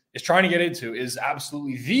everybody is trying to get into, is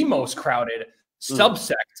absolutely the most crowded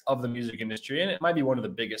subsect of the music industry. And it might be one of the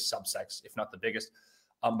biggest subsects, if not the biggest.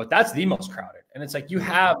 But that's the most crowded. And it's like you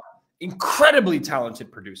have incredibly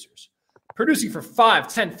talented producers producing for 5,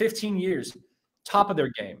 10, 15 years, top of their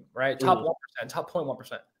game, right? Top 1%, top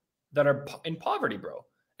 0.1% that are in poverty, bro.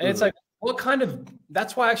 And it's like,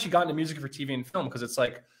 that's why I actually got into music for TV and film, because it's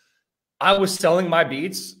like I was selling my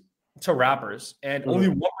beats to rappers and only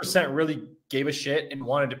 1% really gave a shit and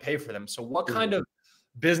wanted to pay for them. So what kind of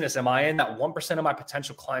business am I in that 1% of my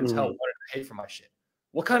potential clientele wanted to pay for my shit?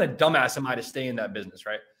 What kind of dumbass am I to stay in that business,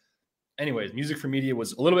 right? Anyways, music for media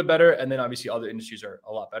was a little bit better, and then obviously other industries are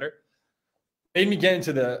a lot better. Made me get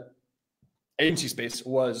into the agency space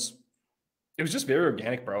it was just very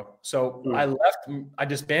organic, bro. So I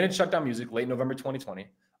disbanded Shutdown Music late November 2020.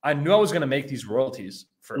 I knew I was going to make these royalties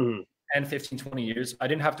for 10, 15, 20 years. I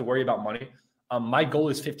didn't have to worry about money. My goal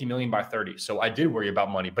is 50 million by 30. So I did worry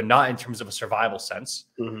about money, but not in terms of a survival sense,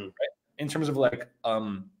 right? In terms of like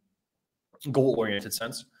goal-oriented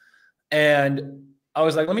sense. And I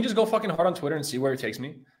was like, let me just go fucking hard on Twitter and see where it takes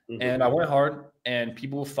me. And I went hard, and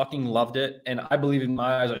people fucking loved it. And I believe, in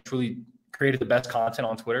my eyes, I truly created the best content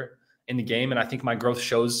on Twitter in the game. And I think my growth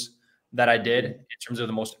shows that I did in terms of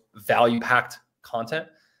the most value-packed content.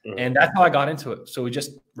 And that's how I got into it. So we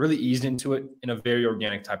just really eased into it in a very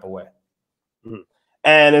organic type of way.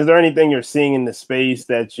 And is there anything you're seeing in the space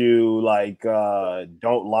that you like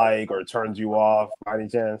don't like or turns you off by any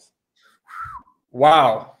chance?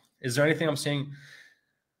 Wow. Is there anything I'm seeing?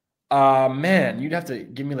 Man, you'd have to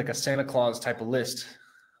give me like a Santa Claus type of list.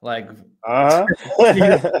 Like, I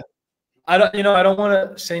don't want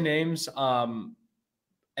to say names.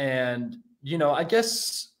 And I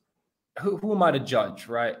guess who am I to judge,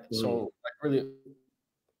 right? So like, really,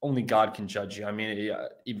 only God can judge you. I mean,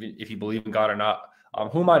 even if you believe in God or not,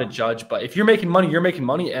 who am I to judge? But if you're making money, you're making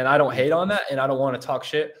money, and I don't hate on that, and I don't want to talk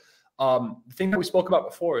shit. The thing that we spoke about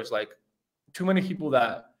before is like too many people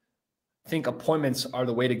that think appointments are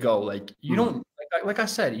the way to go. Like you don't, like I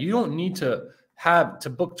said, you don't need to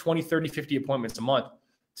book 20, 30, 50 appointments a month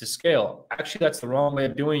to scale. Actually, that's the wrong way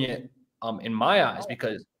of doing it in my eyes,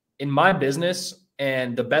 because in my business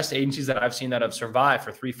and the best agencies that I've seen that have survived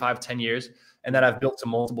for 3, 5, 10 years and that I've built to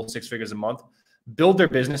multiple 6 figures a month, build their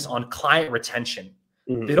business on client retention.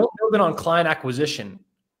 They don't build it on client acquisition.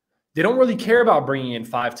 They don't really care about bringing in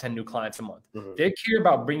 5, 10 new clients a month. They care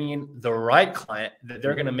about bringing in the right client that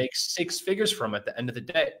they're going to make 6 figures from at the end of the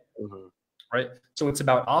day, right? So it's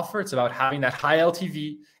about offer. It's about having that high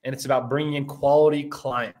LTV, and it's about bringing in quality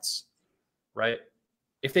clients, right?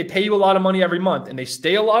 If they pay you a lot of money every month and they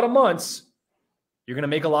stay a lot of months, you're going to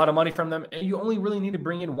make a lot of money from them, and you only really need to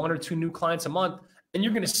bring in 1 or 2 new clients a month, and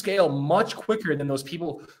you're going to scale much quicker than those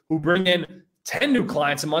people who bring in 10 new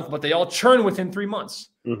clients a month, but they all churn within 3 months.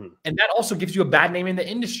 And that also gives you a bad name in the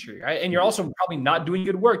industry, right? And you're also probably not doing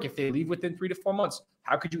good work if they leave within 3 to 4 months.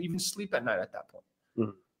 How could you even sleep at night at that point?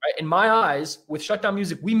 Right? In my eyes, with Shutdown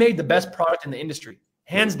Music, we made the best product in the industry,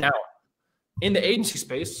 hands down. In the agency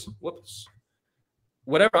space,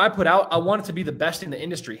 whatever I put out, I want it to be the best in the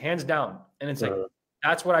industry, hands down. And it's like,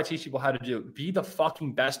 that's what I teach people how to do. Be the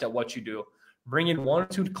fucking best at what you do. Bring in 1 or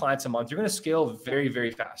 2 clients a month. You're going to scale very,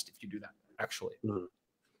 very fast if you do that, actually.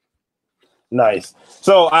 Nice.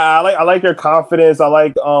 So I like your confidence. I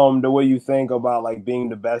like the way you think about like being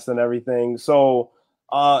the best and everything. So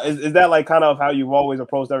is that like kind of how you've always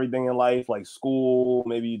approached everything in life, like school,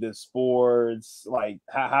 maybe you did sports, like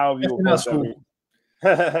how have you approached everything?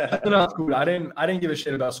 Not school. I didn't give a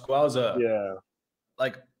shit about school. I was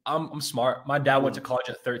I'm smart. My dad went to college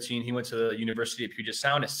at 13. He went to the University of Puget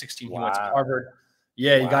Sound at 16. He went to Harvard.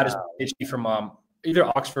 Yeah, he got his PhD from either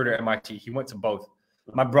Oxford or MIT. He went to both.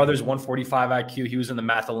 My brother's 145 IQ. He was in the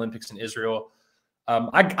math Olympics in Israel.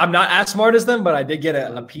 I'm not as smart as them, but I did get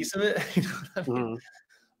a piece of it. You know what I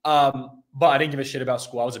mean? But I didn't give a shit about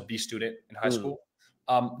school. I was a B student in high school.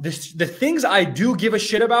 The things I do give a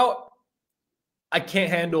shit about, I can't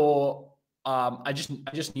handle. I just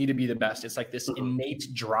need to be the best. It's like this innate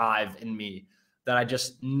drive in me that I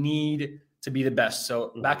just need to be the best.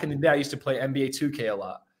 So back in the day, I used to play NBA 2K a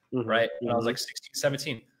lot, right? When I was like 16,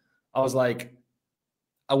 17, I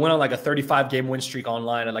went on like a 35-game win streak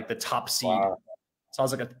online at like the top seed. So I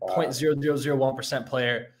was like a 0.0001%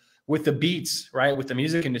 player with the beats, right? With the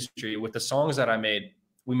music industry, with the songs that I made.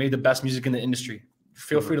 We made the best music in the industry.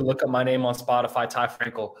 Feel free to look up my name on Spotify, Ty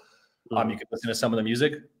Frankel. You can listen to some of the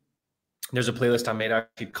music. There's a playlist I made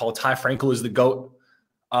actually called Ty Frankel is the GOAT.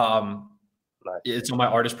 It's on my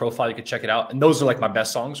artist profile. You can check it out. And those are like my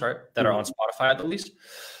best songs, right? That are on Spotify at the least.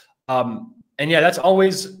 And yeah, that's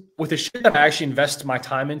always with the shit that I actually invest my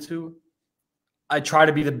time into. I try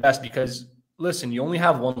to be the best because listen, you only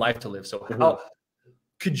have one life to live. So how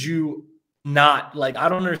could you not like, I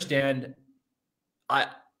don't understand.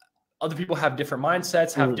 Other people have different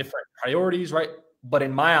mindsets, have different priorities, right? But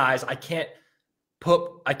in my eyes, I can't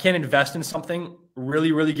invest in something,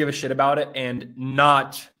 really, really give a shit about it and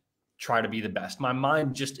not try to be the best. My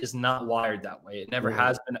mind just is not wired that way. It never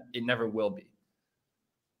has been. It never will be.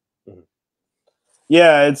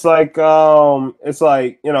 Yeah, it's like go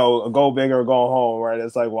big or go home, right?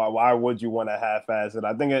 It's like why would you want to half-ass it?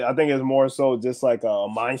 I think it's more so just like a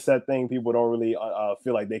mindset thing. People don't really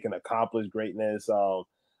feel like they can accomplish greatness. I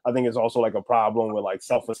think it's also like a problem with like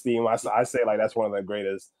self-esteem. I say like that's one of the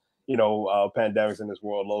greatest pandemics in this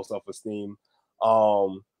world, low self-esteem.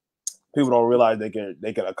 People don't realize they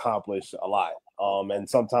can accomplish a lot. And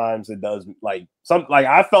sometimes it does I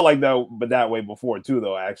felt like that, but that way before too,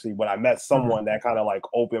 though, actually, when I met someone that kind of like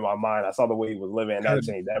opened my mind, I saw the way he was living and that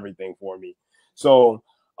changed everything for me. So,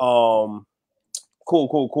 cool.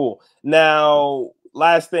 Now,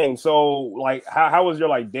 last thing. So like, how was your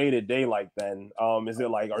like day to day like then? Is it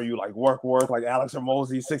like, are you like work like Alex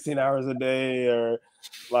Hormozi 16 hours a day or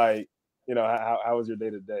like, how was your day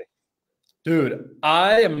to day? Dude,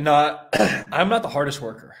 I'm not the hardest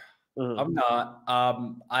worker. I'm not.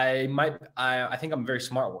 I think I'm a very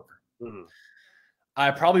smart worker. I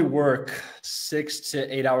probably work 6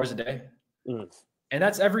 to 8 hours a day, and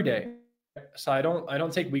that's every day. So I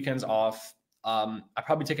don't take weekends off. I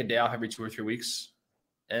probably take a day off every 2 or 3 weeks,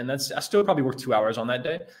 and I still probably work 2 hours on that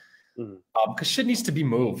day. Because shit needs to be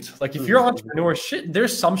moved. Like if you're an entrepreneur,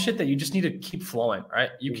 there's some shit that you just need to keep flowing,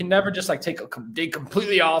 right? You can never just like take a day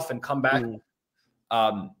completely off and come back.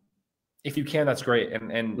 If you can, that's great.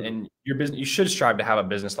 And your business, you should strive to have a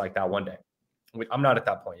business like that one day. I'm not at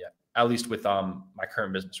that point yet, at least with my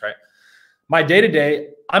current business, right? My day to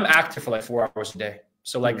day, I'm active for like 4 hours a day.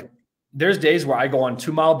 So like there's days where I go on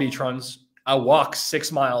 2-mile beach runs, I walk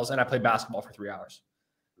 6 miles, and I play basketball for 3 hours.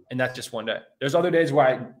 And that's just one day. There's other days where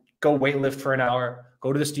I go weightlift for an hour,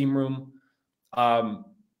 go to the steam room,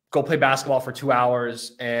 go play basketball for 2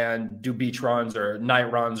 hours and do beach runs or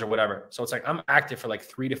night runs or whatever. So it's like I'm active for like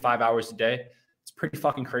 3 to 5 hours a day. It's pretty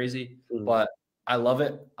fucking crazy, but I love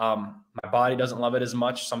it. My body doesn't love it as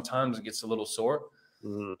much. Sometimes it gets a little sore,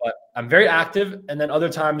 but I'm very active. And then other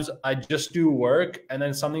times I just do work. And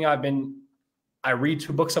then something I read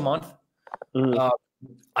 2 books a month.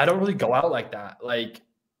 I don't really go out like that. Like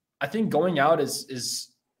I think going out it's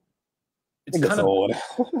kind of old.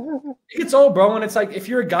 It gets old, bro. And it's like if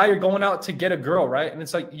you're a guy, you're going out to get a girl, right? And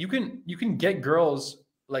it's like you can get girls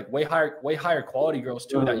like way higher quality girls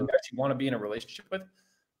too that you actually want to be in a relationship with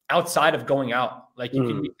outside of going out. Like you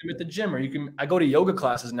can meet them at the gym, or I go to yoga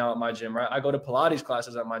classes now at my gym, right? I go to Pilates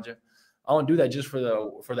classes at my gym. I don't do that just for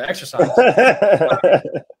the exercise.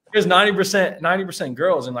 There's 90%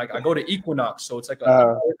 girls, and like I go to Equinox, so it's like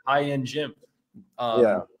a high-end gym.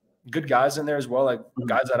 Good guys in there as well, like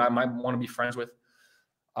guys that I might want to be friends with.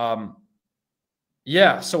 So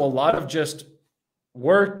a lot of just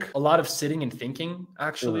work, a lot of sitting and thinking,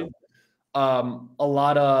 actually. A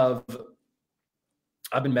lot of,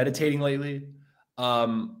 I've been meditating lately.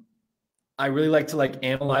 I really like to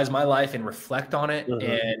analyze my life and reflect on it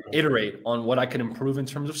and iterate on what I can improve in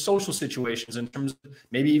terms of social situations, in terms of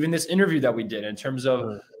maybe even this interview that we did, in terms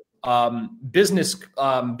of business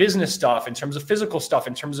stuff, in terms of physical stuff,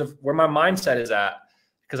 in terms of where my mindset is at.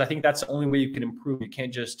 Because I think that's the only way you can improve. You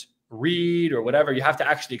can't just read or whatever. You have to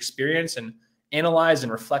actually experience and analyze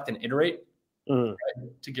and reflect and iterate right,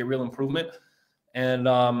 to get real improvement. And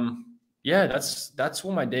yeah, that's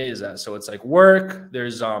what my day is at. So it's like work.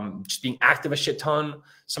 There's just being active a shit ton.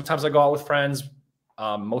 Sometimes I go out with friends.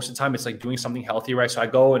 Most of the time it's like doing something healthy, right? So I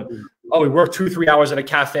go and we work 2-3 hours at a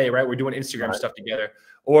cafe, right? We're doing Instagram stuff together,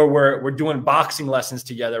 or we're doing boxing lessons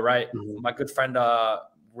together, right? My good friend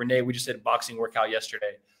Renee, we just did a boxing workout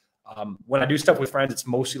yesterday. When I do stuff with friends, it's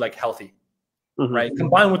mostly like healthy, right?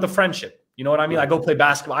 Combined with the friendship. You know what I mean? I go play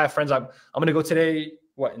basketball. I have friends. I'm gonna go today.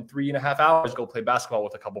 In 3.5 hours, go play basketball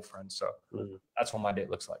with a couple friends. So that's what my day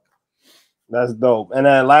looks like. That's dope. And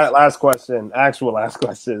then last question, actual last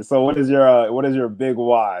question. So what is your big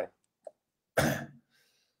why?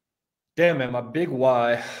 Damn, man, my big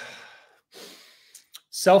why.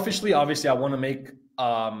 Selfishly, obviously, I want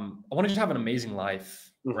to just have an amazing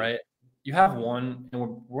life, right? You have one,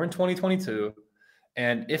 and we're in 2022.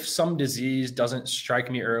 And if some disease doesn't strike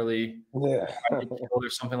me early, I get killed or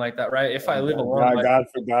something like that, right? If I live a long life,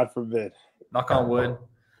 God forbid, knock on wood.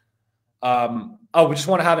 We just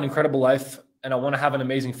want to have an incredible life, and I want to have an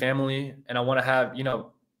amazing family, and I want to have,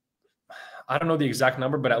 I don't know the exact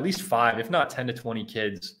number, but at least 5, if not 10 to 20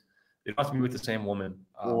 kids. They don't have to be with the same woman.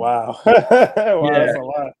 Wow. Yeah. That's a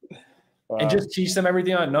lot. Wow. And just teach them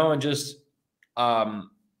everything I know, and just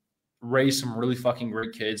raise some really fucking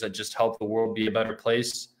great kids that just help the world be a better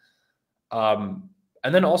place. And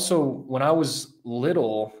then also when I was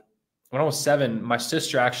little, when I was 7, my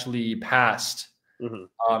sister actually passed.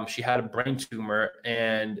 She had a brain tumor,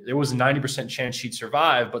 and there was a 90% chance she'd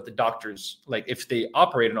survive, but the doctors, if they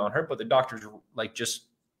operated on her, but the doctors just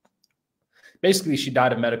basically she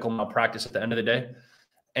died of medical malpractice at the end of the day.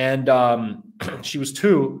 And she was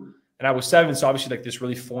 2 and I was 7. So obviously this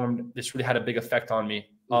really had a big effect on me,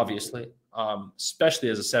 obviously, especially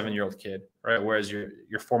as a 7-year-old kid, right? Whereas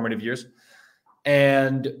your formative years.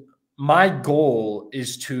 And my goal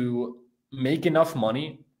is to make enough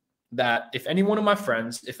money that if any one of my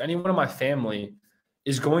friends, if any one of my family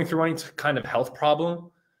is going through any kind of health problem,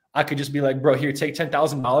 I could just be like, bro, here, take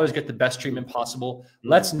 $10,000, get the best treatment possible.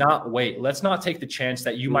 Let's not wait. Let's not take the chance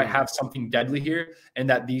that you might have something deadly here, and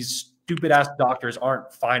that these stupid ass doctors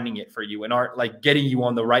aren't finding it for you and aren't getting you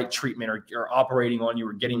on the right treatment or operating on you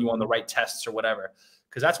or getting you on the right tests or whatever.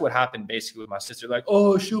 Because that's what happened basically with my sister.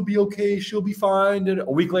 Oh, she'll be okay. She'll be fine. And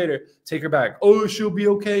a week later, take her back. Oh, she'll be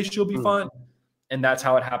okay. She'll be fine. And that's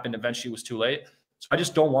how it happened. Eventually, it was too late. So I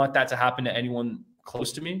just don't want that to happen to anyone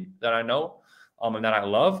close to me that I know and that I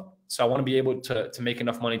love. So I want to be able to make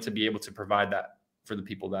enough money to be able to provide that for the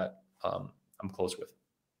people that I'm close with.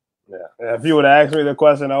 Yeah. If you would have asked me the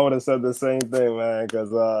question, I would have said the same thing, man.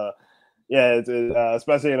 Because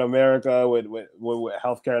especially in America with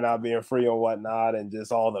healthcare not being free and whatnot, and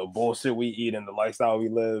just all the bullshit we eat and the lifestyle we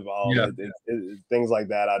live, things like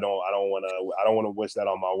that. I don't want to wish that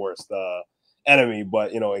on my worst enemy.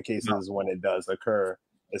 But in cases when it does occur,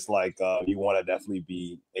 it's like you want to definitely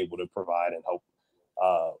be able to provide and help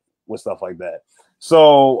with stuff like that.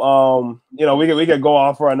 So we could go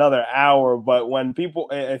on for another hour, but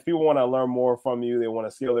if people want to learn more from you, they want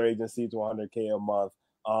to scale their agency to 100K a month.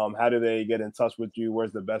 How do they get in touch with you?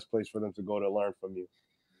 Where's the best place for them to go to learn from you?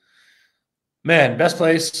 Man, best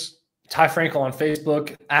place, Ty Frankel on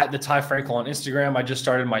Facebook, at the Ty Frankel on Instagram. I just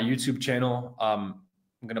started my YouTube channel. I'm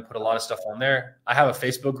going to put a lot of stuff on there. I have a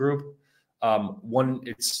Facebook group.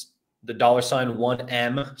 It's the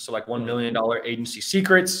 $1M. So $1 million agency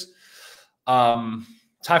secrets.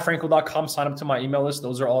 TyFrankel.com, sign up to my email list.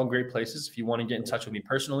 Those are all great places. If you want to get in touch with me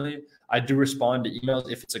personally, I do respond to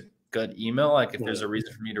emails if it's a good email, if there's a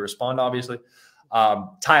reason for me to respond, obviously.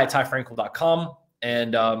 Ty@TyFrankel.com.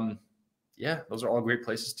 And those are all great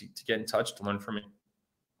places to get in touch, to learn from me.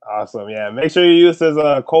 Awesome. Yeah. Make sure you use his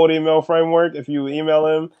cold email framework if you email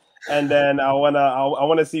him. And then I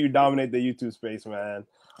wanna see you dominate the YouTube space, man.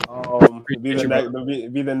 Be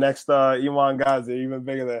the next Iman Ghazi, even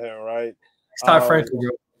bigger than him, right? It's Ty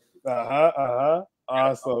Frankel.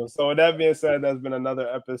 Awesome. So with that being said, that's been another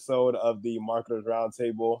episode of the Marketers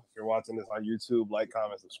Roundtable. If you're watching this on YouTube, like,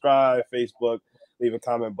 comment, subscribe. Facebook, leave a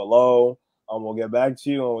comment below. We'll get back to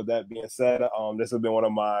you. And with that being said, this has been one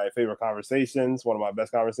of my favorite conversations, one of my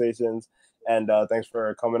best conversations. And thanks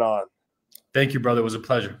for coming on. Thank you, brother. It was a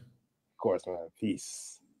pleasure. Of course, man.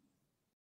 Peace.